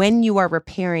when you are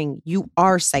repairing, you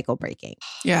are cycle breaking.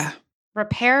 Yeah.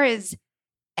 Repair is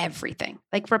everything.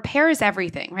 Like repair is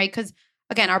everything, right? Because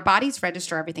again, our bodies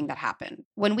register everything that happened.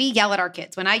 When we yell at our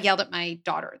kids, when I yelled at my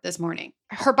daughter this morning,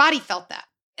 her body felt that.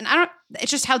 And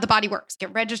it's just how the body works.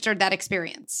 It registered that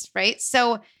experience, right?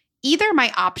 So either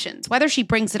my options, whether she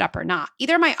brings it up or not,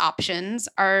 either my options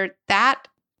are that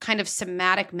kind of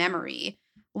somatic memory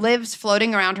lives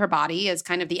floating around her body as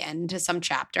kind of the end to some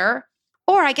chapter,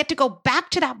 or I get to go back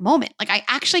to that moment. Like I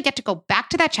actually get to go back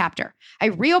to that chapter. I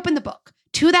reopen the book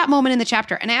to that moment in the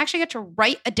chapter, and I actually get to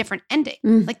write a different ending.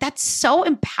 Like that's so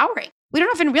empowering. We don't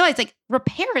often realize like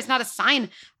repair is not a sign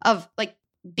of like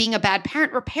being a bad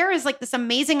parent. Repair is like this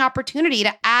amazing opportunity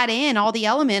to add in all the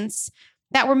elements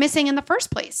that were missing in the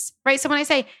first place, right? So when I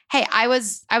say, hey, I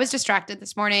was distracted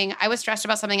this morning. I was stressed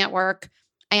about something at work.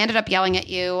 I ended up yelling at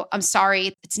you. I'm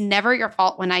sorry. It's never your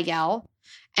fault when I yell.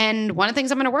 And one of the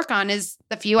things I'm going to work on is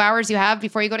the few hours you have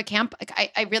before you go to camp.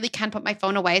 Like I really can put my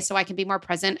phone away so I can be more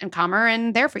present and calmer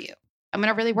and there for you. I'm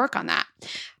going to really work on that.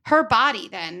 Her body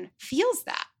then feels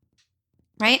that,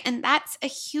 right? And that's a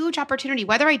huge opportunity,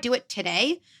 whether I do it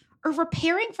today or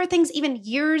repairing for things even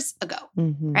years ago,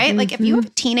 right? Like if you have a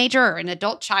teenager or an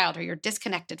adult child who you're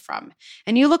disconnected from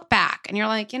and you look back and you're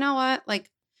like, you know what? Like,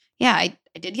 yeah, I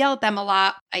did yell at them a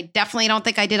lot. I definitely don't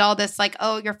think I did all this like,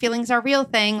 oh, your feelings are real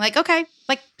thing. Like, okay,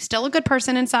 like still a good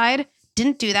person inside.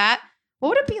 Didn't do that. What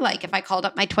would it be like if I called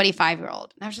up my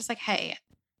 25-year-old and I was just like, hey,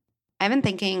 I've been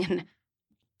thinking, and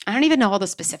I don't even know all the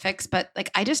specifics, but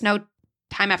like, I just know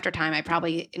time after time, I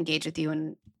probably engaged with you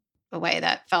in a way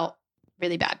that felt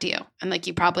really bad to you. And like,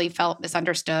 you probably felt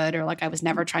misunderstood or like I was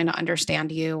never trying to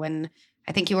understand you. And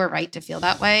I think you were right to feel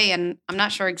that way. And I'm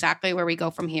not sure exactly where we go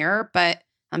from here, but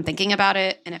I'm thinking about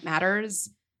it and it matters.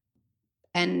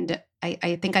 And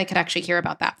I think I could actually hear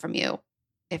about that from you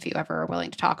if you ever are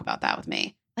willing to talk about that with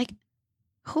me. Like,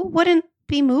 who wouldn't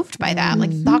be moved by that?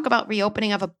 Like, talk about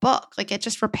reopening of a book. Like, it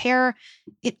just repair,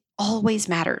 it always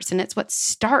matters. And it's what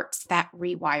starts that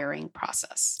rewiring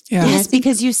process. Yeah. Yes,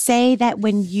 because you say that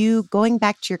when you going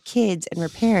back to your kids and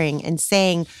repairing and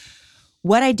saying,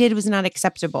 what I did was not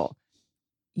acceptable,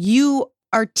 you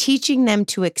are teaching them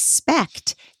to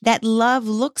expect that love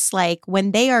looks like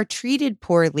when they are treated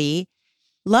poorly,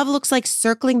 love looks like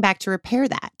circling back to repair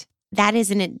that. That is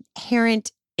an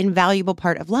inherent, invaluable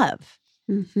part of love.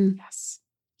 Yes.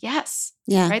 Yes.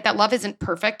 Yeah. Right. That love isn't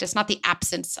perfect. It's not the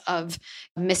absence of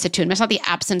misattunement. It's not the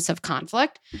absence of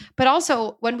conflict. But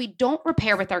also when we don't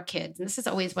repair with our kids, and this is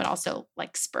always what also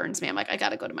like spurns me. I'm like, I got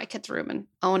to go to my kid's room and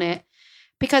own it.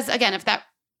 Because again, if that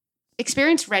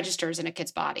experience registers in a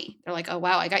kid's body, they're like, oh,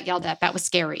 wow, I got yelled at. That was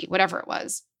scary, whatever it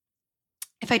was.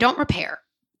 if I don't repair,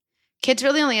 kids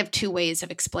really only have two ways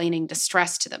of explaining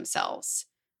distress to themselves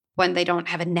when they don't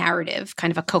have a narrative,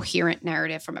 kind of a coherent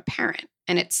narrative from a parent.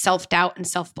 And it's self-doubt and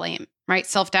self-blame, right?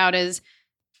 Self-doubt is,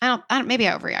 maybe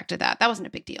I overreacted that. That wasn't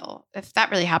a big deal. If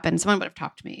that really happened, someone would have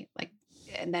talked to me. Like,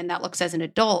 and then that looks as an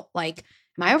adult, like,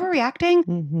 am I overreacting?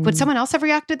 Mhm. Would someone else have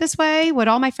reacted this way? Would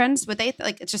all my friends, would they,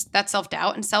 like, it's just that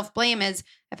self-doubt. And self-blame is,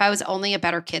 if I was only a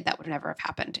better kid, that would never have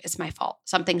happened. It's my fault.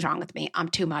 Something's wrong with me. I'm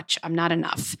too much. I'm not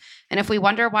enough. And if we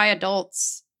wonder why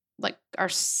adults like are,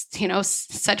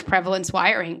 such prevalence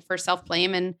wiring for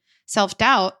self-blame and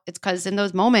self-doubt, it's because in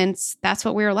those moments, that's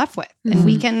what we were left with. And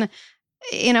we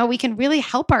can really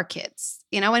help our kids,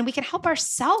 and we can help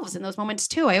ourselves in those moments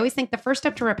too. I always think the first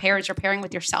step to repair is repairing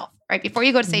with yourself, right? Before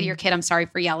you go to say to your kid, I'm sorry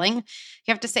for yelling, you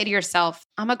have to say to yourself,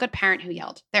 I'm a good parent who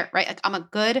yelled there, right? Like, I'm a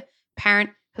good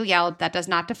parent who yelled. That does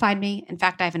not define me. In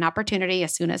fact, I have an opportunity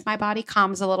as soon as my body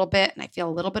calms a little bit and I feel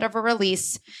a little bit of a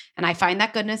release and I find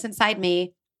that goodness inside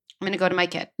me, I'm going to go to my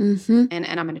kid and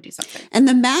I'm going to do something. And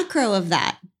the macro of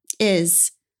that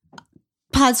is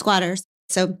pod squatters.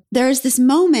 So there's this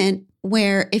moment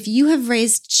where if you have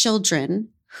raised children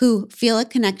who feel a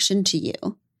connection to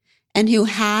you and who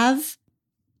have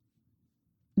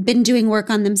been doing work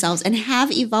on themselves and have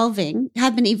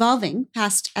been evolving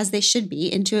past as they should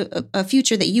be into a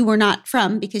future that you were not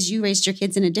from because you raised your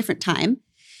kids in a different time,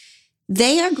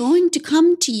 they are going to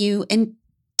come to you and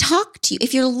talk to you.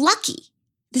 If you're lucky,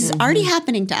 this is already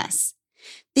happening to us.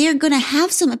 They are going to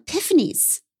have some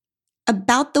epiphanies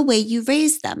about the way you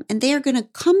raised them. And they are going to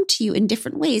come to you in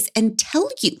different ways and tell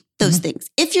you those things,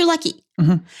 if you're lucky.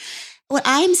 What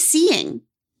I'm seeing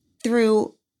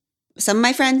through some of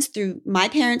my friends, through my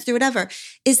parents, through whatever,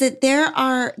 is that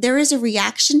there is a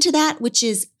reaction to that, which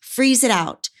is freeze it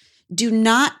out. Do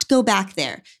not go back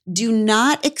there. Do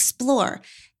not explore.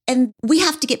 And we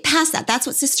have to get past that. That's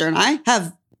what sister and I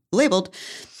have labeled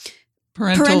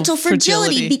parental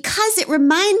fragility, because it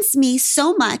reminds me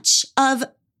so much of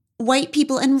white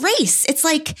people and race. It's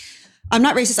like, I'm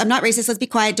not racist. I'm not racist. Let's be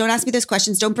quiet. Don't ask me those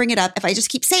questions. Don't bring it up. If I just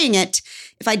keep saying it,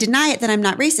 if I deny it, then I'm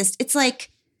not racist. It's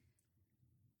like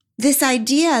this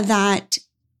idea that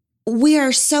we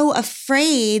are so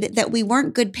afraid that we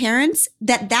weren't good parents,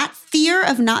 that fear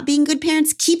of not being good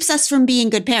parents keeps us from being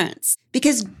good parents,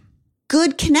 because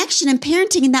good connection and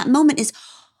parenting in that moment is,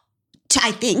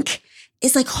 I think,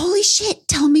 is like, holy shit,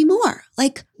 tell me more.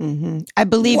 Like, I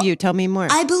believe you. Tell me more.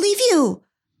 I believe you.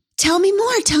 Tell me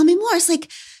more. Tell me more. It's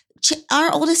like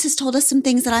our oldest has told us some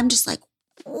things that I'm just like,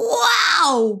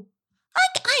 wow,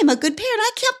 I am a good parent.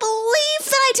 I can't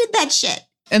believe that I did that shit.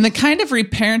 And the kind of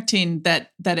reparenting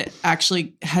that it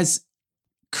actually has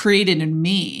created in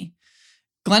me.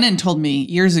 Glennon told me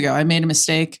years ago, I made a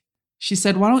mistake. She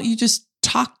said, why don't you just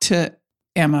talk to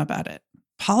Emma about it?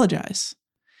 Apologize.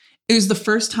 It was the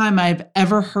first time I've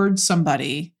ever heard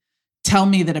somebody tell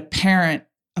me that a parent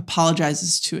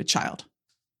apologizes to a child.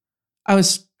 I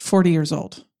was 40 years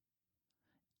old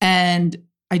and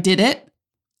I did it.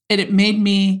 And it made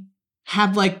me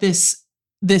have like this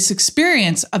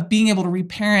experience of being able to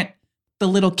reparent the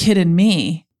little kid in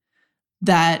me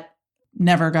that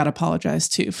never got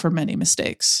apologized to for many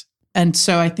mistakes. And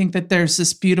so I think that there's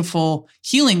this beautiful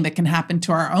healing that can happen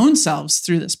to our own selves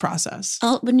through this process.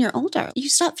 Oh, when you're older, you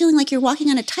stop feeling like you're walking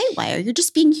on a tight wire. You're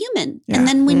just being human. Yeah. And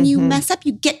then when you mess up,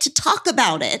 you get to talk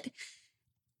about it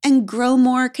and grow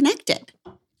more connected.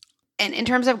 And in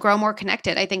terms of grow more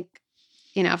connected, I think,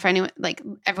 for anyone, like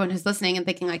everyone who's listening and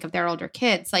thinking like of their older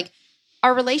kids, like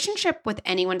our relationship with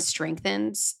anyone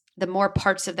strengthens the more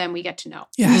parts of them we get to know.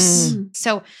 Yes.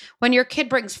 So when your kid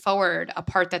brings forward a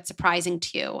part that's surprising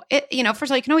to you, first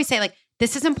of all, you can always say like,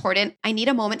 this is important. I need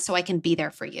a moment so I can be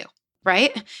there for you.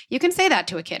 Right? You can say that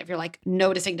to a kid if you're like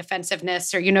noticing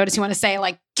defensiveness, or you notice you want to say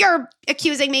like, you're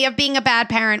accusing me of being a bad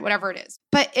parent, whatever it is.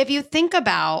 But if you think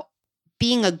about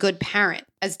being a good parent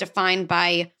as defined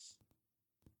by,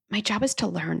 my job is to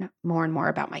learn more and more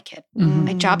about my kid.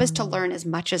 My job is to learn as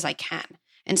much as I can.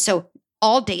 And so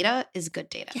all data is good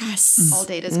data. Yes. All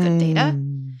data is good data.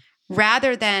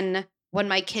 Rather than when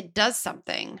my kid does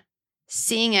something,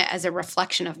 seeing it as a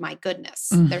reflection of my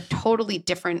goodness. They're totally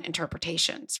different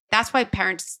interpretations. That's why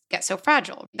parents get so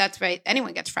fragile. That's why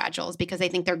anyone gets fragile, is because they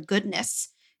think their goodness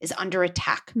is under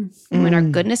attack. And when our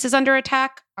goodness is under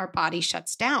attack, our body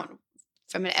shuts down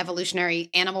from an evolutionary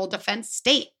animal defense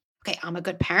state. Okay, I'm a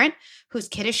good parent whose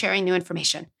kid is sharing new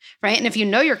information, right? And if you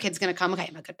know your kid's going to come, okay,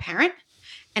 I'm a good parent.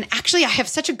 And actually, I have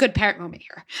such a good parent moment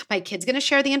here. My kid's going to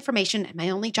share the information, and my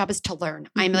only job is to learn.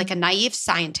 I'm like a naive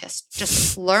scientist.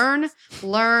 Just learn,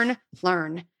 learn,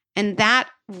 learn. And that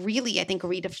really, I think,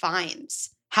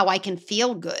 redefines how I can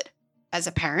feel good as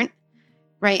a parent,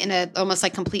 right? In a almost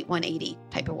like complete 180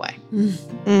 type of way.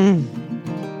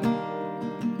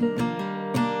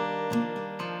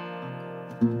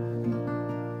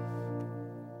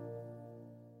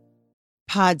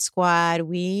 Pod Squad,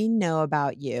 we know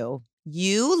about you.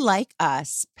 You, like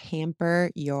us,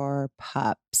 pamper your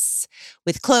pups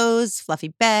with clothes,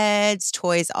 fluffy beds,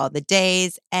 toys all the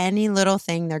days, any little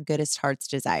thing their goodest hearts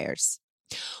desires.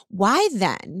 Why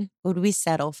then would we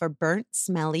settle for burnt,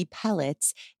 smelly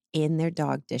pellets in their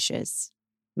dog dishes?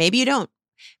 Maybe you don't.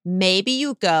 Maybe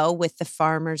you go with the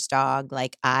farmer's dog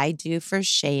like I do for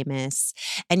Seamus,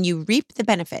 and you reap the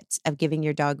benefits of giving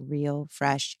your dog real,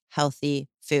 fresh, healthy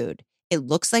food. It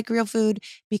looks like real food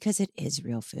because it is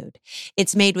real food.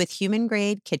 It's made with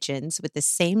human-grade kitchens with the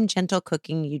same gentle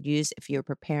cooking you'd use if you were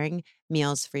preparing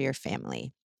meals for your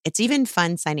family. It's even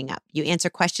fun signing up. You answer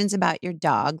questions about your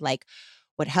dog, like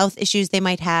what health issues they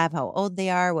might have, how old they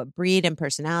are, what breed and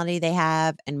personality they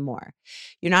have, and more.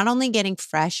 You're not only getting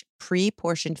fresh,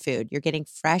 pre-portioned food, you're getting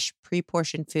fresh,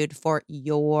 pre-portioned food for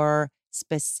your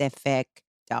specific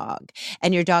dog.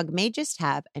 And your dog may just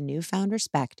have a newfound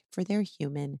respect for their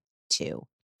human too.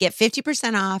 Get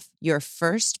 50% off your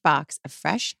first box of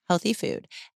fresh, healthy food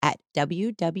at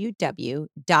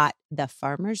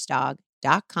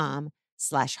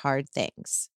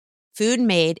www.thefarmersdog.com/hardthings. Food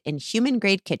made in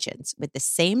human-grade kitchens with the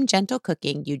same gentle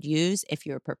cooking you'd use if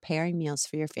you were preparing meals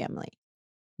for your family.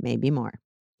 Maybe more.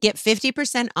 Get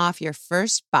 50% off your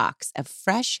first box of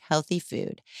fresh, healthy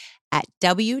food at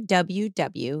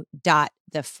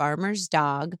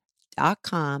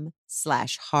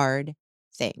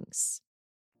www.thefarmersdog.com/hardthings.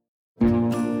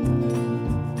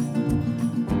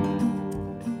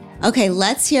 Okay,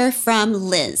 let's hear from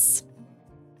Liz.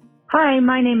 Hi,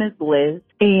 my name is Liz,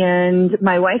 and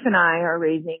my wife and I are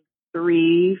raising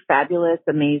 3 fabulous,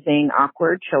 amazing,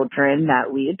 awkward children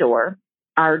that we adore.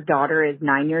 Our daughter is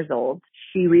 9 years old.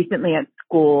 She recently at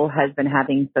school has been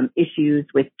having some issues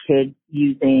with kids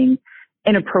using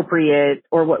inappropriate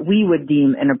or what we would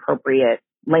deem inappropriate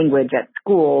language at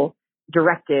school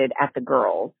directed at the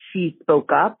girls. She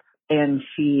spoke up and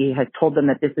she has told them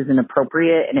that this is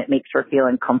inappropriate and it makes her feel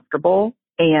uncomfortable.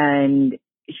 And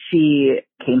she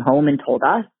came home and told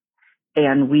us,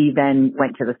 and we then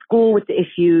went to the school with the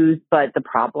issues, but the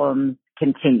problems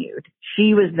continued.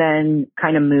 She was then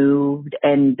kind of moved,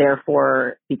 and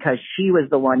therefore, because she was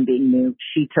the one being moved,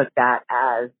 she took that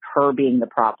as her being the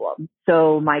problem.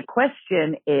 So my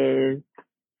question is,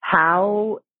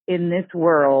 how in this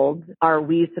world are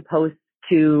we supposed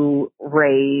to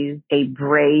raise a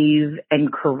brave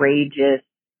and courageous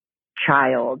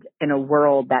child in a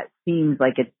world that seems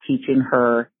like it's teaching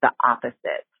her the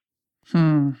opposite?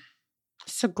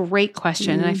 It's a great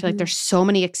question. And I feel like there's so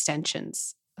many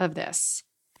extensions of this.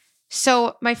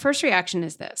 So my first reaction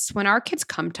is this. When our kids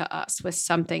come to us with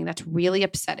something that's really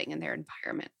upsetting in their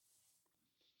environment,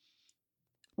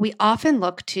 we often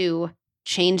look to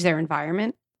change their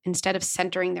environment instead of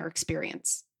centering their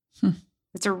experience.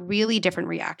 It's a really different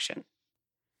reaction.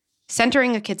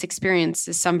 Centering a kid's experience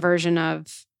is some version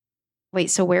of,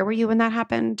 wait, so where were you when that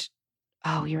happened?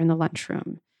 Oh, you're in the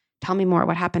lunchroom. Tell me more.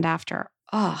 What happened after?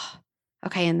 Oh,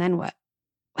 okay. And then what?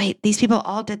 Wait, these people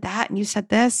all did that and you said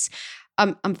this?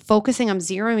 I'm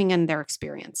zeroing in their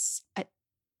experience.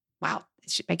 Wow.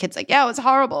 My kid's like, yeah, it was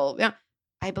horrible. Yeah,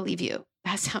 I believe you.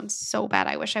 That sounds so bad.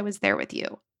 I wish I was there with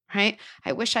you, right?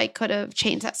 I wish I could have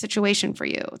changed that situation for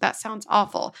you. That sounds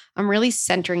awful. I'm really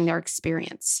centering their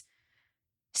experience.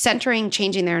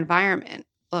 Changing their environment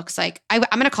looks like, I'm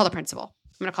going to call the principal.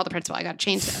 I got to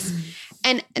change this.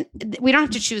 And we don't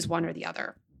have to choose one or the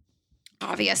other,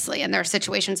 obviously. And there are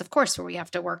situations, of course, where we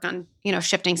have to work on,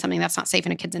 shifting something that's not safe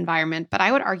in a kid's environment. But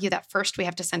I would argue that first we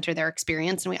have to center their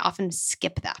experience, and we often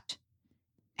skip that.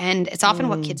 And it's often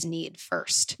what kids need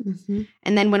first.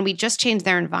 And then when we just change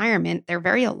their environment, they're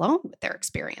very alone with their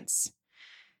experience.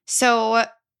 So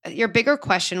your bigger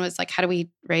question was like, how do we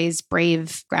raise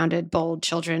brave, grounded, bold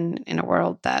children in a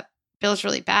world that feels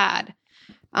really bad?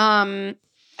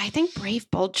 I think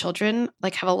brave, bold children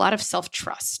have a lot of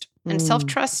self-trust. And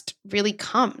self-trust really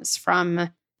comes from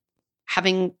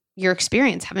having your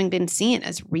experience, having been seen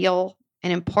as real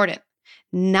and important,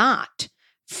 not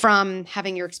from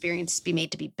having your experience be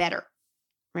made to be better,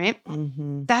 right?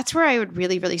 That's where I would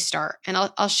really, really start. And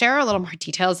I'll share a little more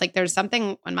details. There's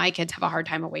something when my kids have a hard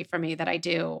time away from me that I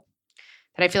do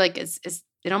that I feel like is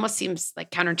it almost seems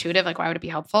counterintuitive. Why would it be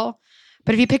helpful?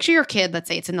 But if you picture your kid, let's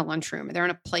say it's in the lunchroom or they're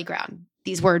in a playground,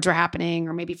 these words are happening,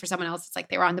 or maybe for someone else, it's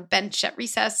they were on the bench at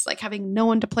recess, having no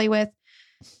one to play with.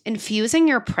 Infusing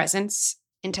your presence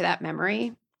into that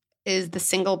memory is the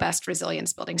single best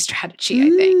resilience building strategy, I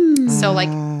think. So like,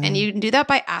 and you can do that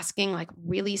by asking like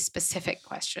really specific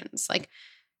questions. Like,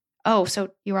 oh, so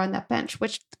you were on that bench.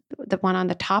 Which, the one on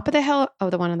the top of the hill? Oh,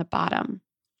 the one on the bottom.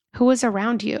 Who was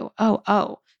around you?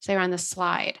 Oh, so you're on the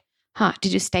slide. Huh.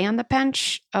 Did you stay on the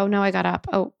bench? Oh, no, I got up.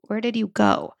 Oh, where did you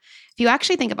go? If you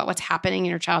actually think about what's happening in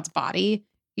your child's body,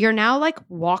 you're now like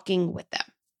walking with them.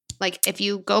 Like if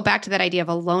you go back to that idea of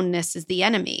aloneness is the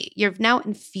enemy, you've now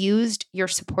infused your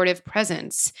supportive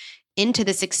presence into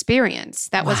this experience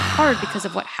that was hard because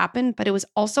of what happened, but it was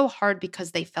also hard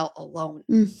because they felt alone.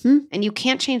 Mm-hmm. And you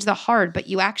can't change the hard, but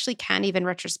you actually can even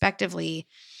retrospectively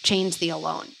change the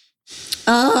alone.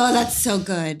 Oh, that's so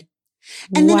good.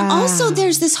 And then also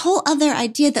there's this whole other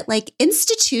idea that like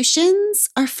institutions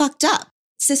are fucked up.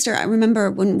 Sister, I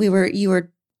remember when you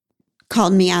were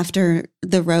called me after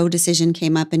the Roe decision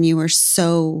came up and you were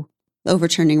so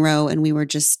overturning Roe and we were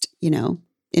just,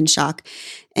 in shock.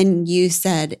 And you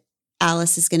said,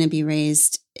 Alice is going to be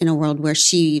raised in a world where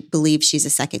she believes she's a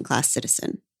second-class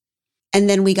citizen. And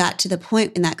then we got to the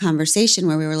point in that conversation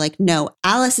where we were like, no,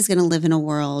 Alice is going to live in a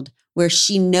world where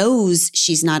she knows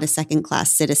she's not a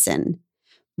second-class citizen,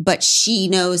 but she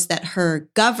knows that her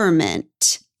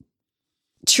government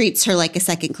treats her like a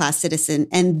second-class citizen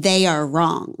and they are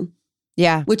wrong.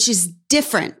 Yeah. Which is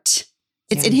different.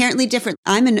 It's inherently different.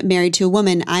 I'm married to a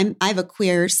woman. I have a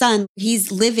queer son.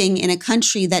 He's living in a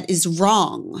country that is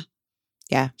wrong.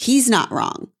 Yeah. He's not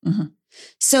wrong. Mm-hmm.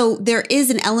 So there is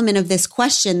an element of this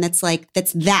question that's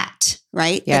that,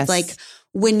 right? Yes. That's like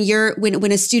when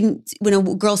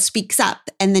a girl speaks up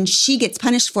and then she gets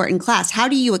punished for it in class, how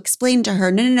do you explain to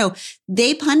her, no,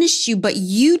 they punished you, but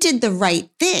you did the right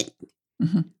thing.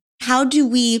 Mm-hmm. How do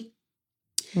we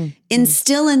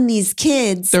instill in these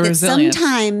kids that resilience.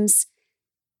 sometimes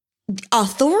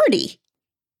authority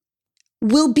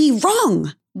will be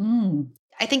wrong?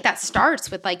 I think that starts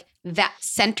with like that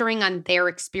centering on their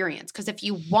experience. Because if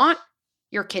you want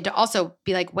your kid to also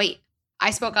be like, wait,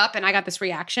 I spoke up and I got this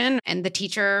reaction and the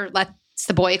teacher lets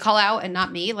the boy call out and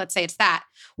not me, let's say it's that.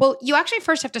 Well, you actually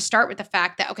first have to start with the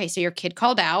fact that, okay, so your kid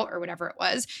called out or whatever it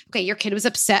was. Okay, your kid was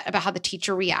upset about how the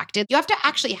teacher reacted. You have to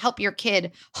actually help your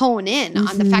kid hone in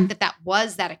on the fact that that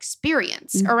was that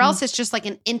experience, or else it's just like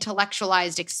an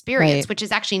intellectualized experience, which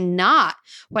is actually not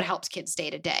what helps kids day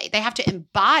to day. They have to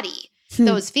embody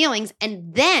those feelings.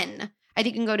 And then I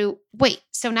think you can go to, wait,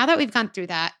 so now that we've gone through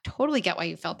that, totally get why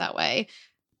you felt that way.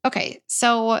 Okay,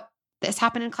 so this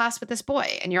happened in class with this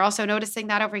boy, and you're also noticing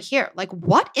that over here. Like,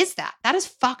 what is that? That is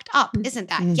fucked up, isn't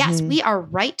that? Yes, we are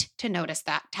right to notice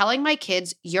that. Telling my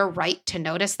kids, you're right to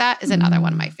notice that is another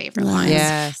one of my favorite lines.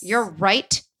 Yes. You're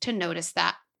right to notice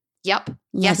that. Yep.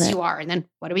 Yes, you are. And then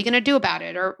what are we going to do about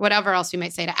it? Or whatever else we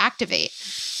might say to activate.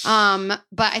 But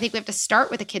I think we have to start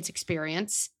with the kid's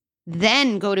experience,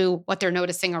 then go to what they're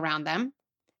noticing around them,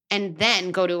 and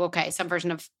then go to, okay, some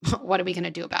version of what are we going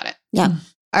to do about it? Yeah.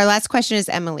 Our last question is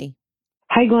Emily.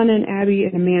 Hi, Glenn and Abby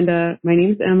and Amanda. My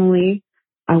name's Emily.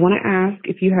 I want to ask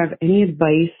if you have any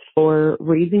advice for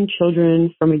raising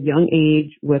children from a young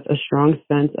age with a strong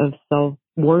sense of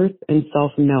self-worth and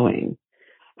self-knowing.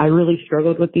 I really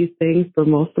struggled with these things for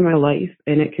most of my life,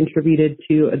 and it contributed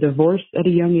to a divorce at a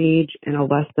young age and a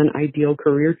less than ideal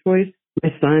career choice. My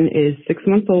son is 6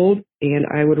 months old, and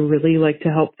I would really like to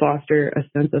help foster a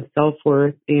sense of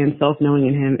self-worth and self-knowing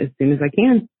in him as soon as I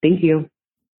can. Thank you.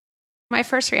 My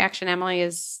first reaction, Emily,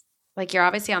 is like, you're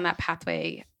obviously on that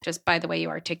pathway just by the way you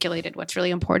articulated what's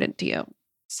really important to you.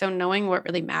 So knowing what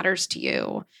really matters to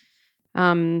you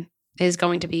is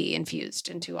going to be infused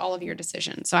into all of your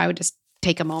decisions. So I would just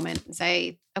take a moment and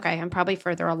say, okay, I'm probably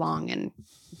further along in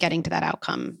getting to that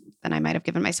outcome than I might have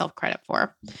given myself credit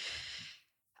for.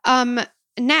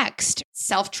 Next,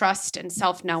 self-trust and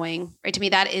self-knowing, right? To me,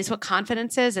 that is what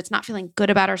confidence is. It's not feeling good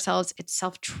about ourselves. It's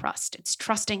self-trust. It's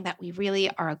trusting that we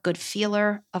really are a good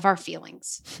feeler of our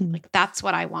feelings. Like that's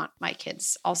what I want my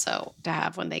kids also to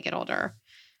have when they get older.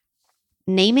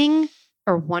 Naming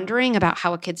or wondering about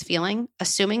how a kid's feeling,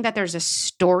 assuming that there's a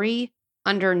story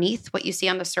underneath what you see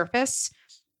on the surface,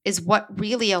 is what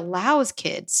really allows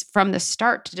kids from the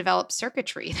start to develop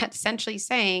circuitry that's essentially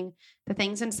saying the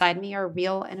things inside me are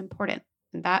real and important.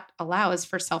 And that allows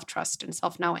for self-trust and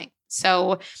self-knowing.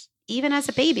 So even as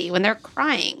a baby, when they're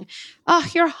crying, oh,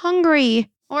 you're hungry,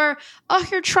 or oh,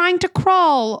 you're trying to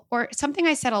crawl, or something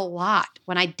I said a lot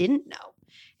when I didn't know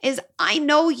is, I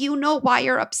know you know why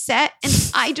you're upset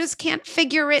and I just can't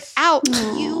figure it out.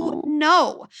 You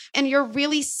know. And you're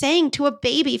really saying to a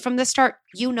baby from the start,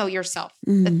 you know yourself.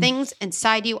 The things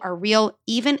inside you are real,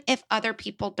 even if other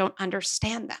people don't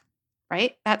understand them,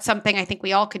 right? That's something I think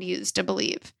we all could use to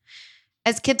believe.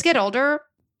 As kids get older,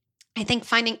 I think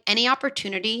finding any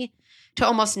opportunity to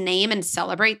almost name and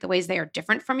celebrate the ways they are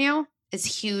different from you is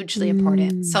hugely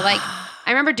important. So like,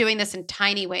 I remember doing this in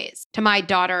tiny ways. To my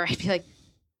daughter, I'd be like,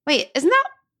 wait, isn't that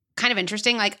kind of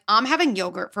interesting? Like, I'm having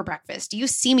yogurt for breakfast. You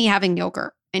see me having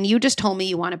yogurt and you just told me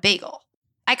you want a bagel.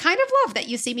 I kind of love that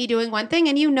you see me doing one thing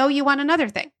and you know you want another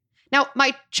thing. Now,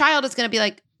 my child is going to be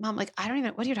like, Mom, like, I don't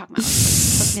even, what are you talking about?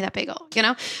 Like, me that bagel, you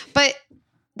know? But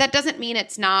that doesn't mean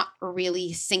it's not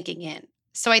really sinking in.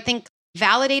 So I think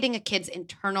validating a kid's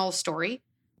internal story,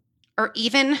 or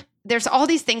even there's all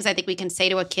these things I think we can say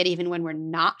to a kid even when we're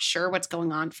not sure what's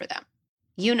going on for them.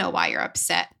 You know why you're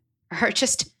upset, or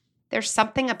just there's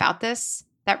something about this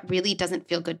that really doesn't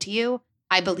feel good to you.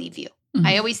 I believe you. Mm-hmm.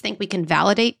 I always think we can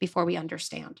validate before we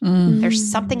understand. Mm-hmm. There's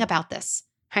something about this,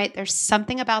 right? There's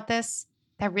something about this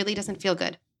that really doesn't feel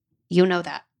good. You know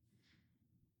that.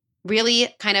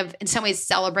 Really kind of in some ways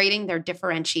celebrating their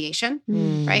differentiation,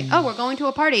 right? Oh, we're going to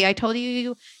a party. I told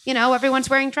you, you know, everyone's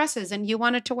wearing dresses and you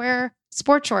wanted to wear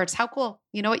sport shorts. How cool.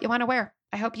 You know what you want to wear.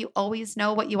 I hope you always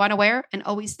know what you want to wear and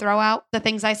always throw out the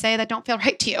things I say that don't feel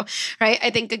right to you, right?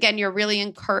 I think, again, you're really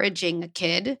encouraging a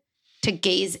kid to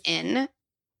gaze in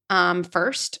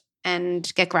first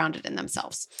and get grounded in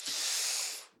themselves.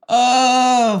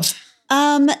 Oh.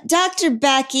 Dr.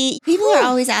 Becky, people are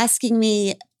always asking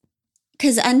me,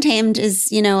 because Untamed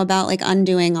is, you know, about like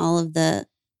undoing all of the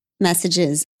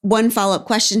messages. One follow-up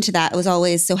question to that was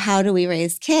always, so how do we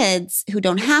raise kids who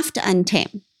don't have to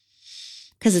untame?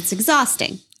 Because it's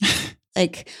exhausting.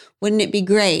 Like, wouldn't it be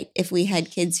great if we had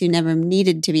kids who never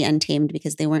needed to be untamed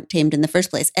because they weren't tamed in the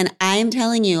first place? And I'm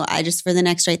telling you, for the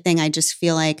next right thing, I just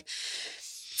feel like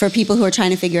for people who are trying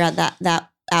to figure out that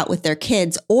out with their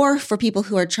kids, or for people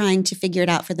who are trying to figure it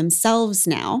out for themselves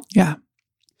now. Yeah.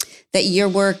 That your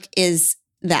work is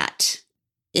that.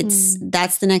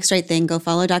 That's the next right thing. Go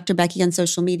follow Dr. Becky on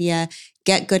social media.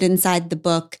 Get good inside the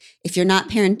book. If you're not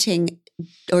parenting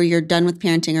or you're done with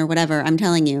parenting or whatever, I'm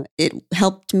telling you, it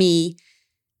helped me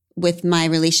with my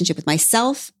relationship with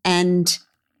myself and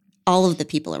all of the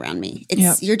people around me.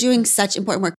 You're doing such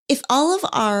important work. If all of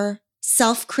our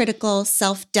self-critical,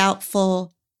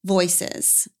 self-doubtful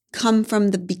voices come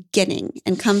from the beginning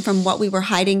and come from what we were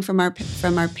hiding from our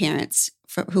parents,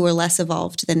 who are less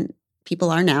evolved than people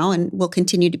are now and will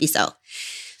continue to be so.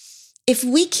 If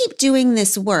we keep doing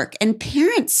this work and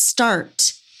parents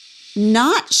start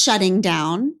not shutting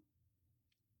down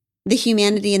the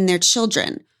humanity in their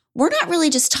children, we're not really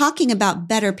just talking about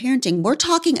better parenting. We're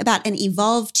talking about an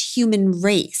evolved human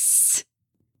race.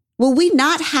 Will we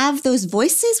not have those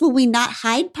voices? Will we not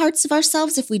hide parts of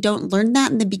ourselves if we don't learn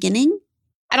that in the beginning?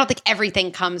 I don't think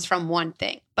everything comes from one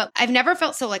thing, but I've never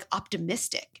felt so like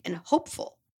optimistic and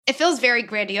hopeful. It feels very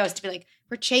grandiose to be like,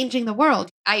 we're changing the world.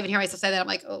 I even hear myself say that. I'm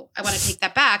like, oh, I want to take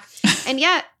that back. And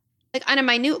yet, like on a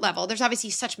minute level, there's obviously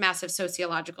such massive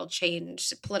sociological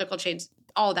change, political change,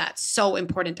 all that. So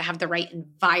important to have the right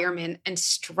environment and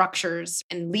structures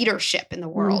and leadership in the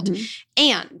world. Mm-hmm.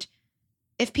 And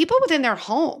if people within their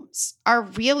homes are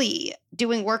really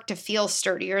doing work to feel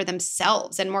sturdier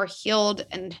themselves and more healed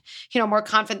and, you know, more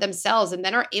confident themselves, and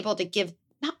then are able to give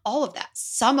not all of that,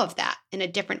 some of that in a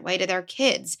different way to their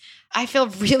kids, I feel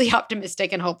really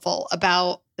optimistic and hopeful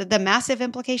about the massive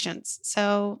implications.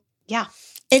 So, yeah.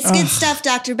 It's good stuff,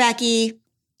 Dr. Becky.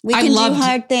 We can do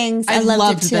hard things. I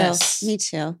loved it too. This. Me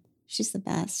too. She's the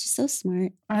best. She's so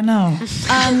smart. I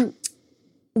know.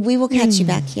 We will catch you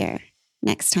back here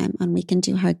next time on We Can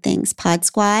Do Hard Things. Pod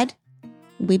Squad,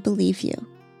 we believe you.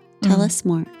 Tell us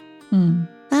more.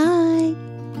 Bye.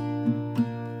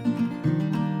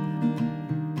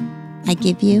 I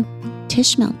give you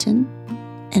Tish Melton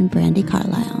and Brandi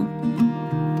Carlile.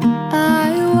 I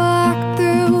walked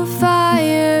through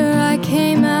fire, I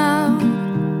came out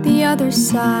the other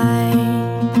side.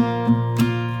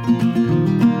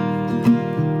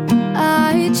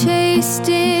 I chased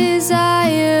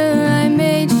desire, I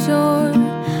made sure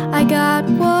I got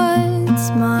what's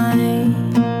mine.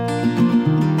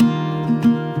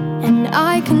 And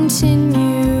I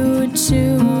continue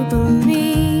to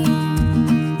believe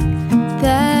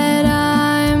that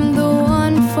I'm the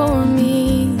one for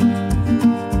me,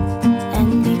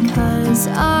 and because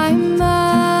I'm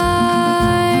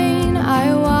mine,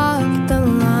 I walk the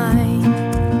line.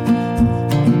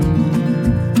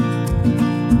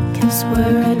 'Cause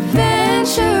we're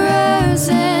adventurers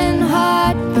and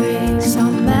heartbreaks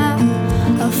on map,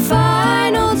 a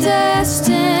final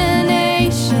destination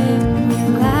we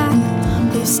lack.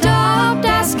 We've stopped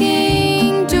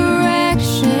asking directions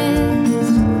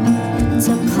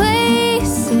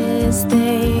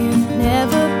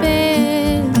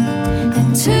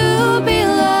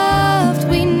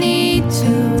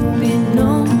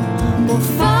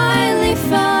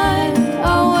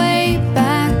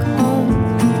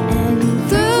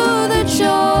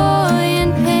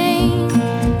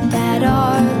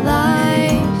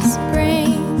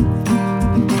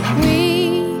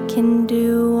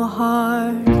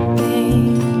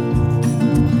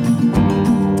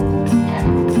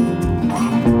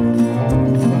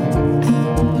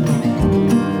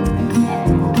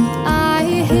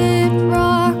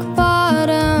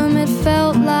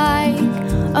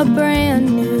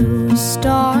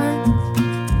heart.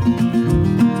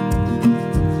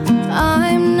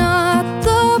 I'm not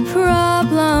the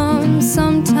problem.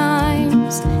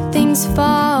 Sometimes things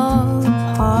fall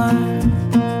apart,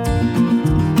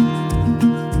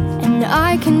 and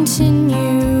I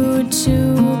continue to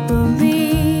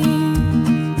believe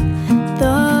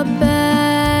the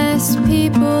best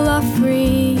people are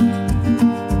free.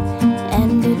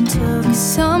 And it took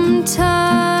some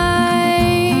time,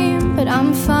 but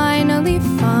I'm finally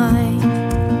fine.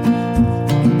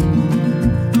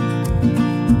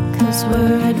 'Cause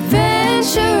we're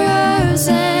adventurers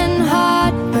and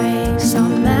heartbreaks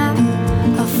on map,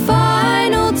 a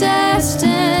final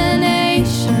destination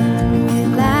we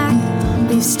lack.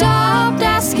 We've stopped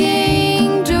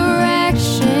asking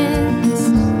directions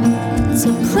to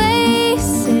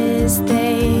places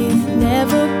they've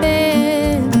never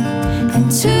been. And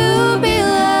to be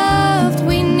loved,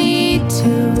 we need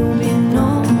to be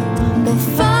known. We'll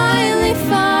finally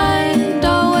find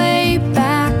our way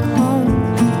back home.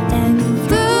 And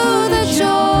through the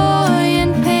joy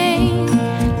and pain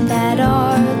that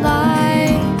our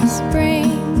lives bring,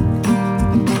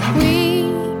 we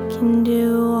can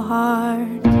do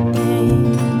hard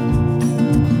things.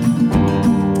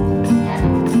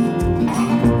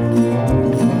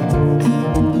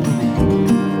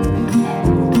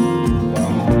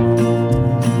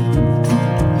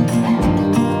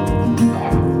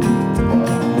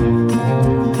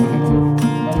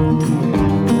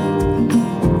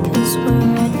 Cause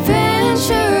we're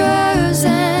adventurers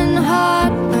and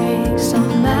heartbreaks on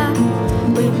map.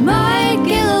 We might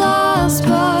get lost,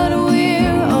 but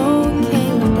we're okay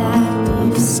with that.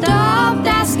 We've stopped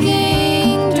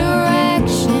asking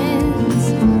directions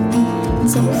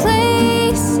to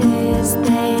places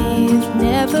they've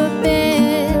never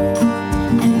been.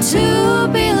 And to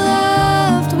be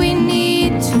loved, we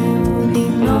need to be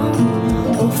known.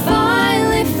 We'll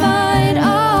finally find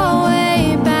our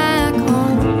way back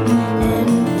home. And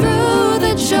through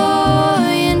the joy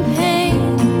and pain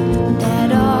that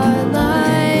our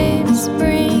lives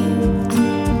bring,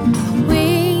 we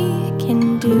can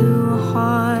do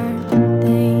hard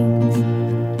things.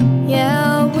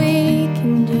 Yeah, we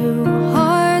can do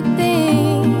hard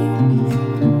things.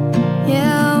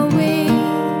 Yeah, we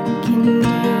can do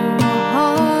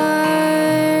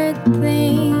hard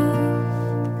things.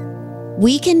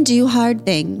 We Can Do Hard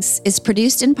Things is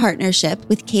produced in partnership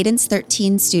with Cadence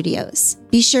 13 Studios.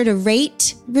 Be sure to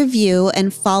rate, review,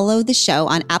 and follow the show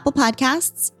on Apple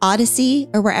Podcasts, Odyssey,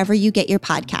 or wherever you get your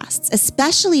podcasts.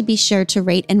 Especially be sure to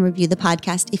rate and review the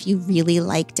podcast if you really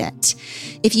liked it.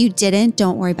 If you didn't,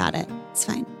 don't worry about it. It's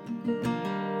fine.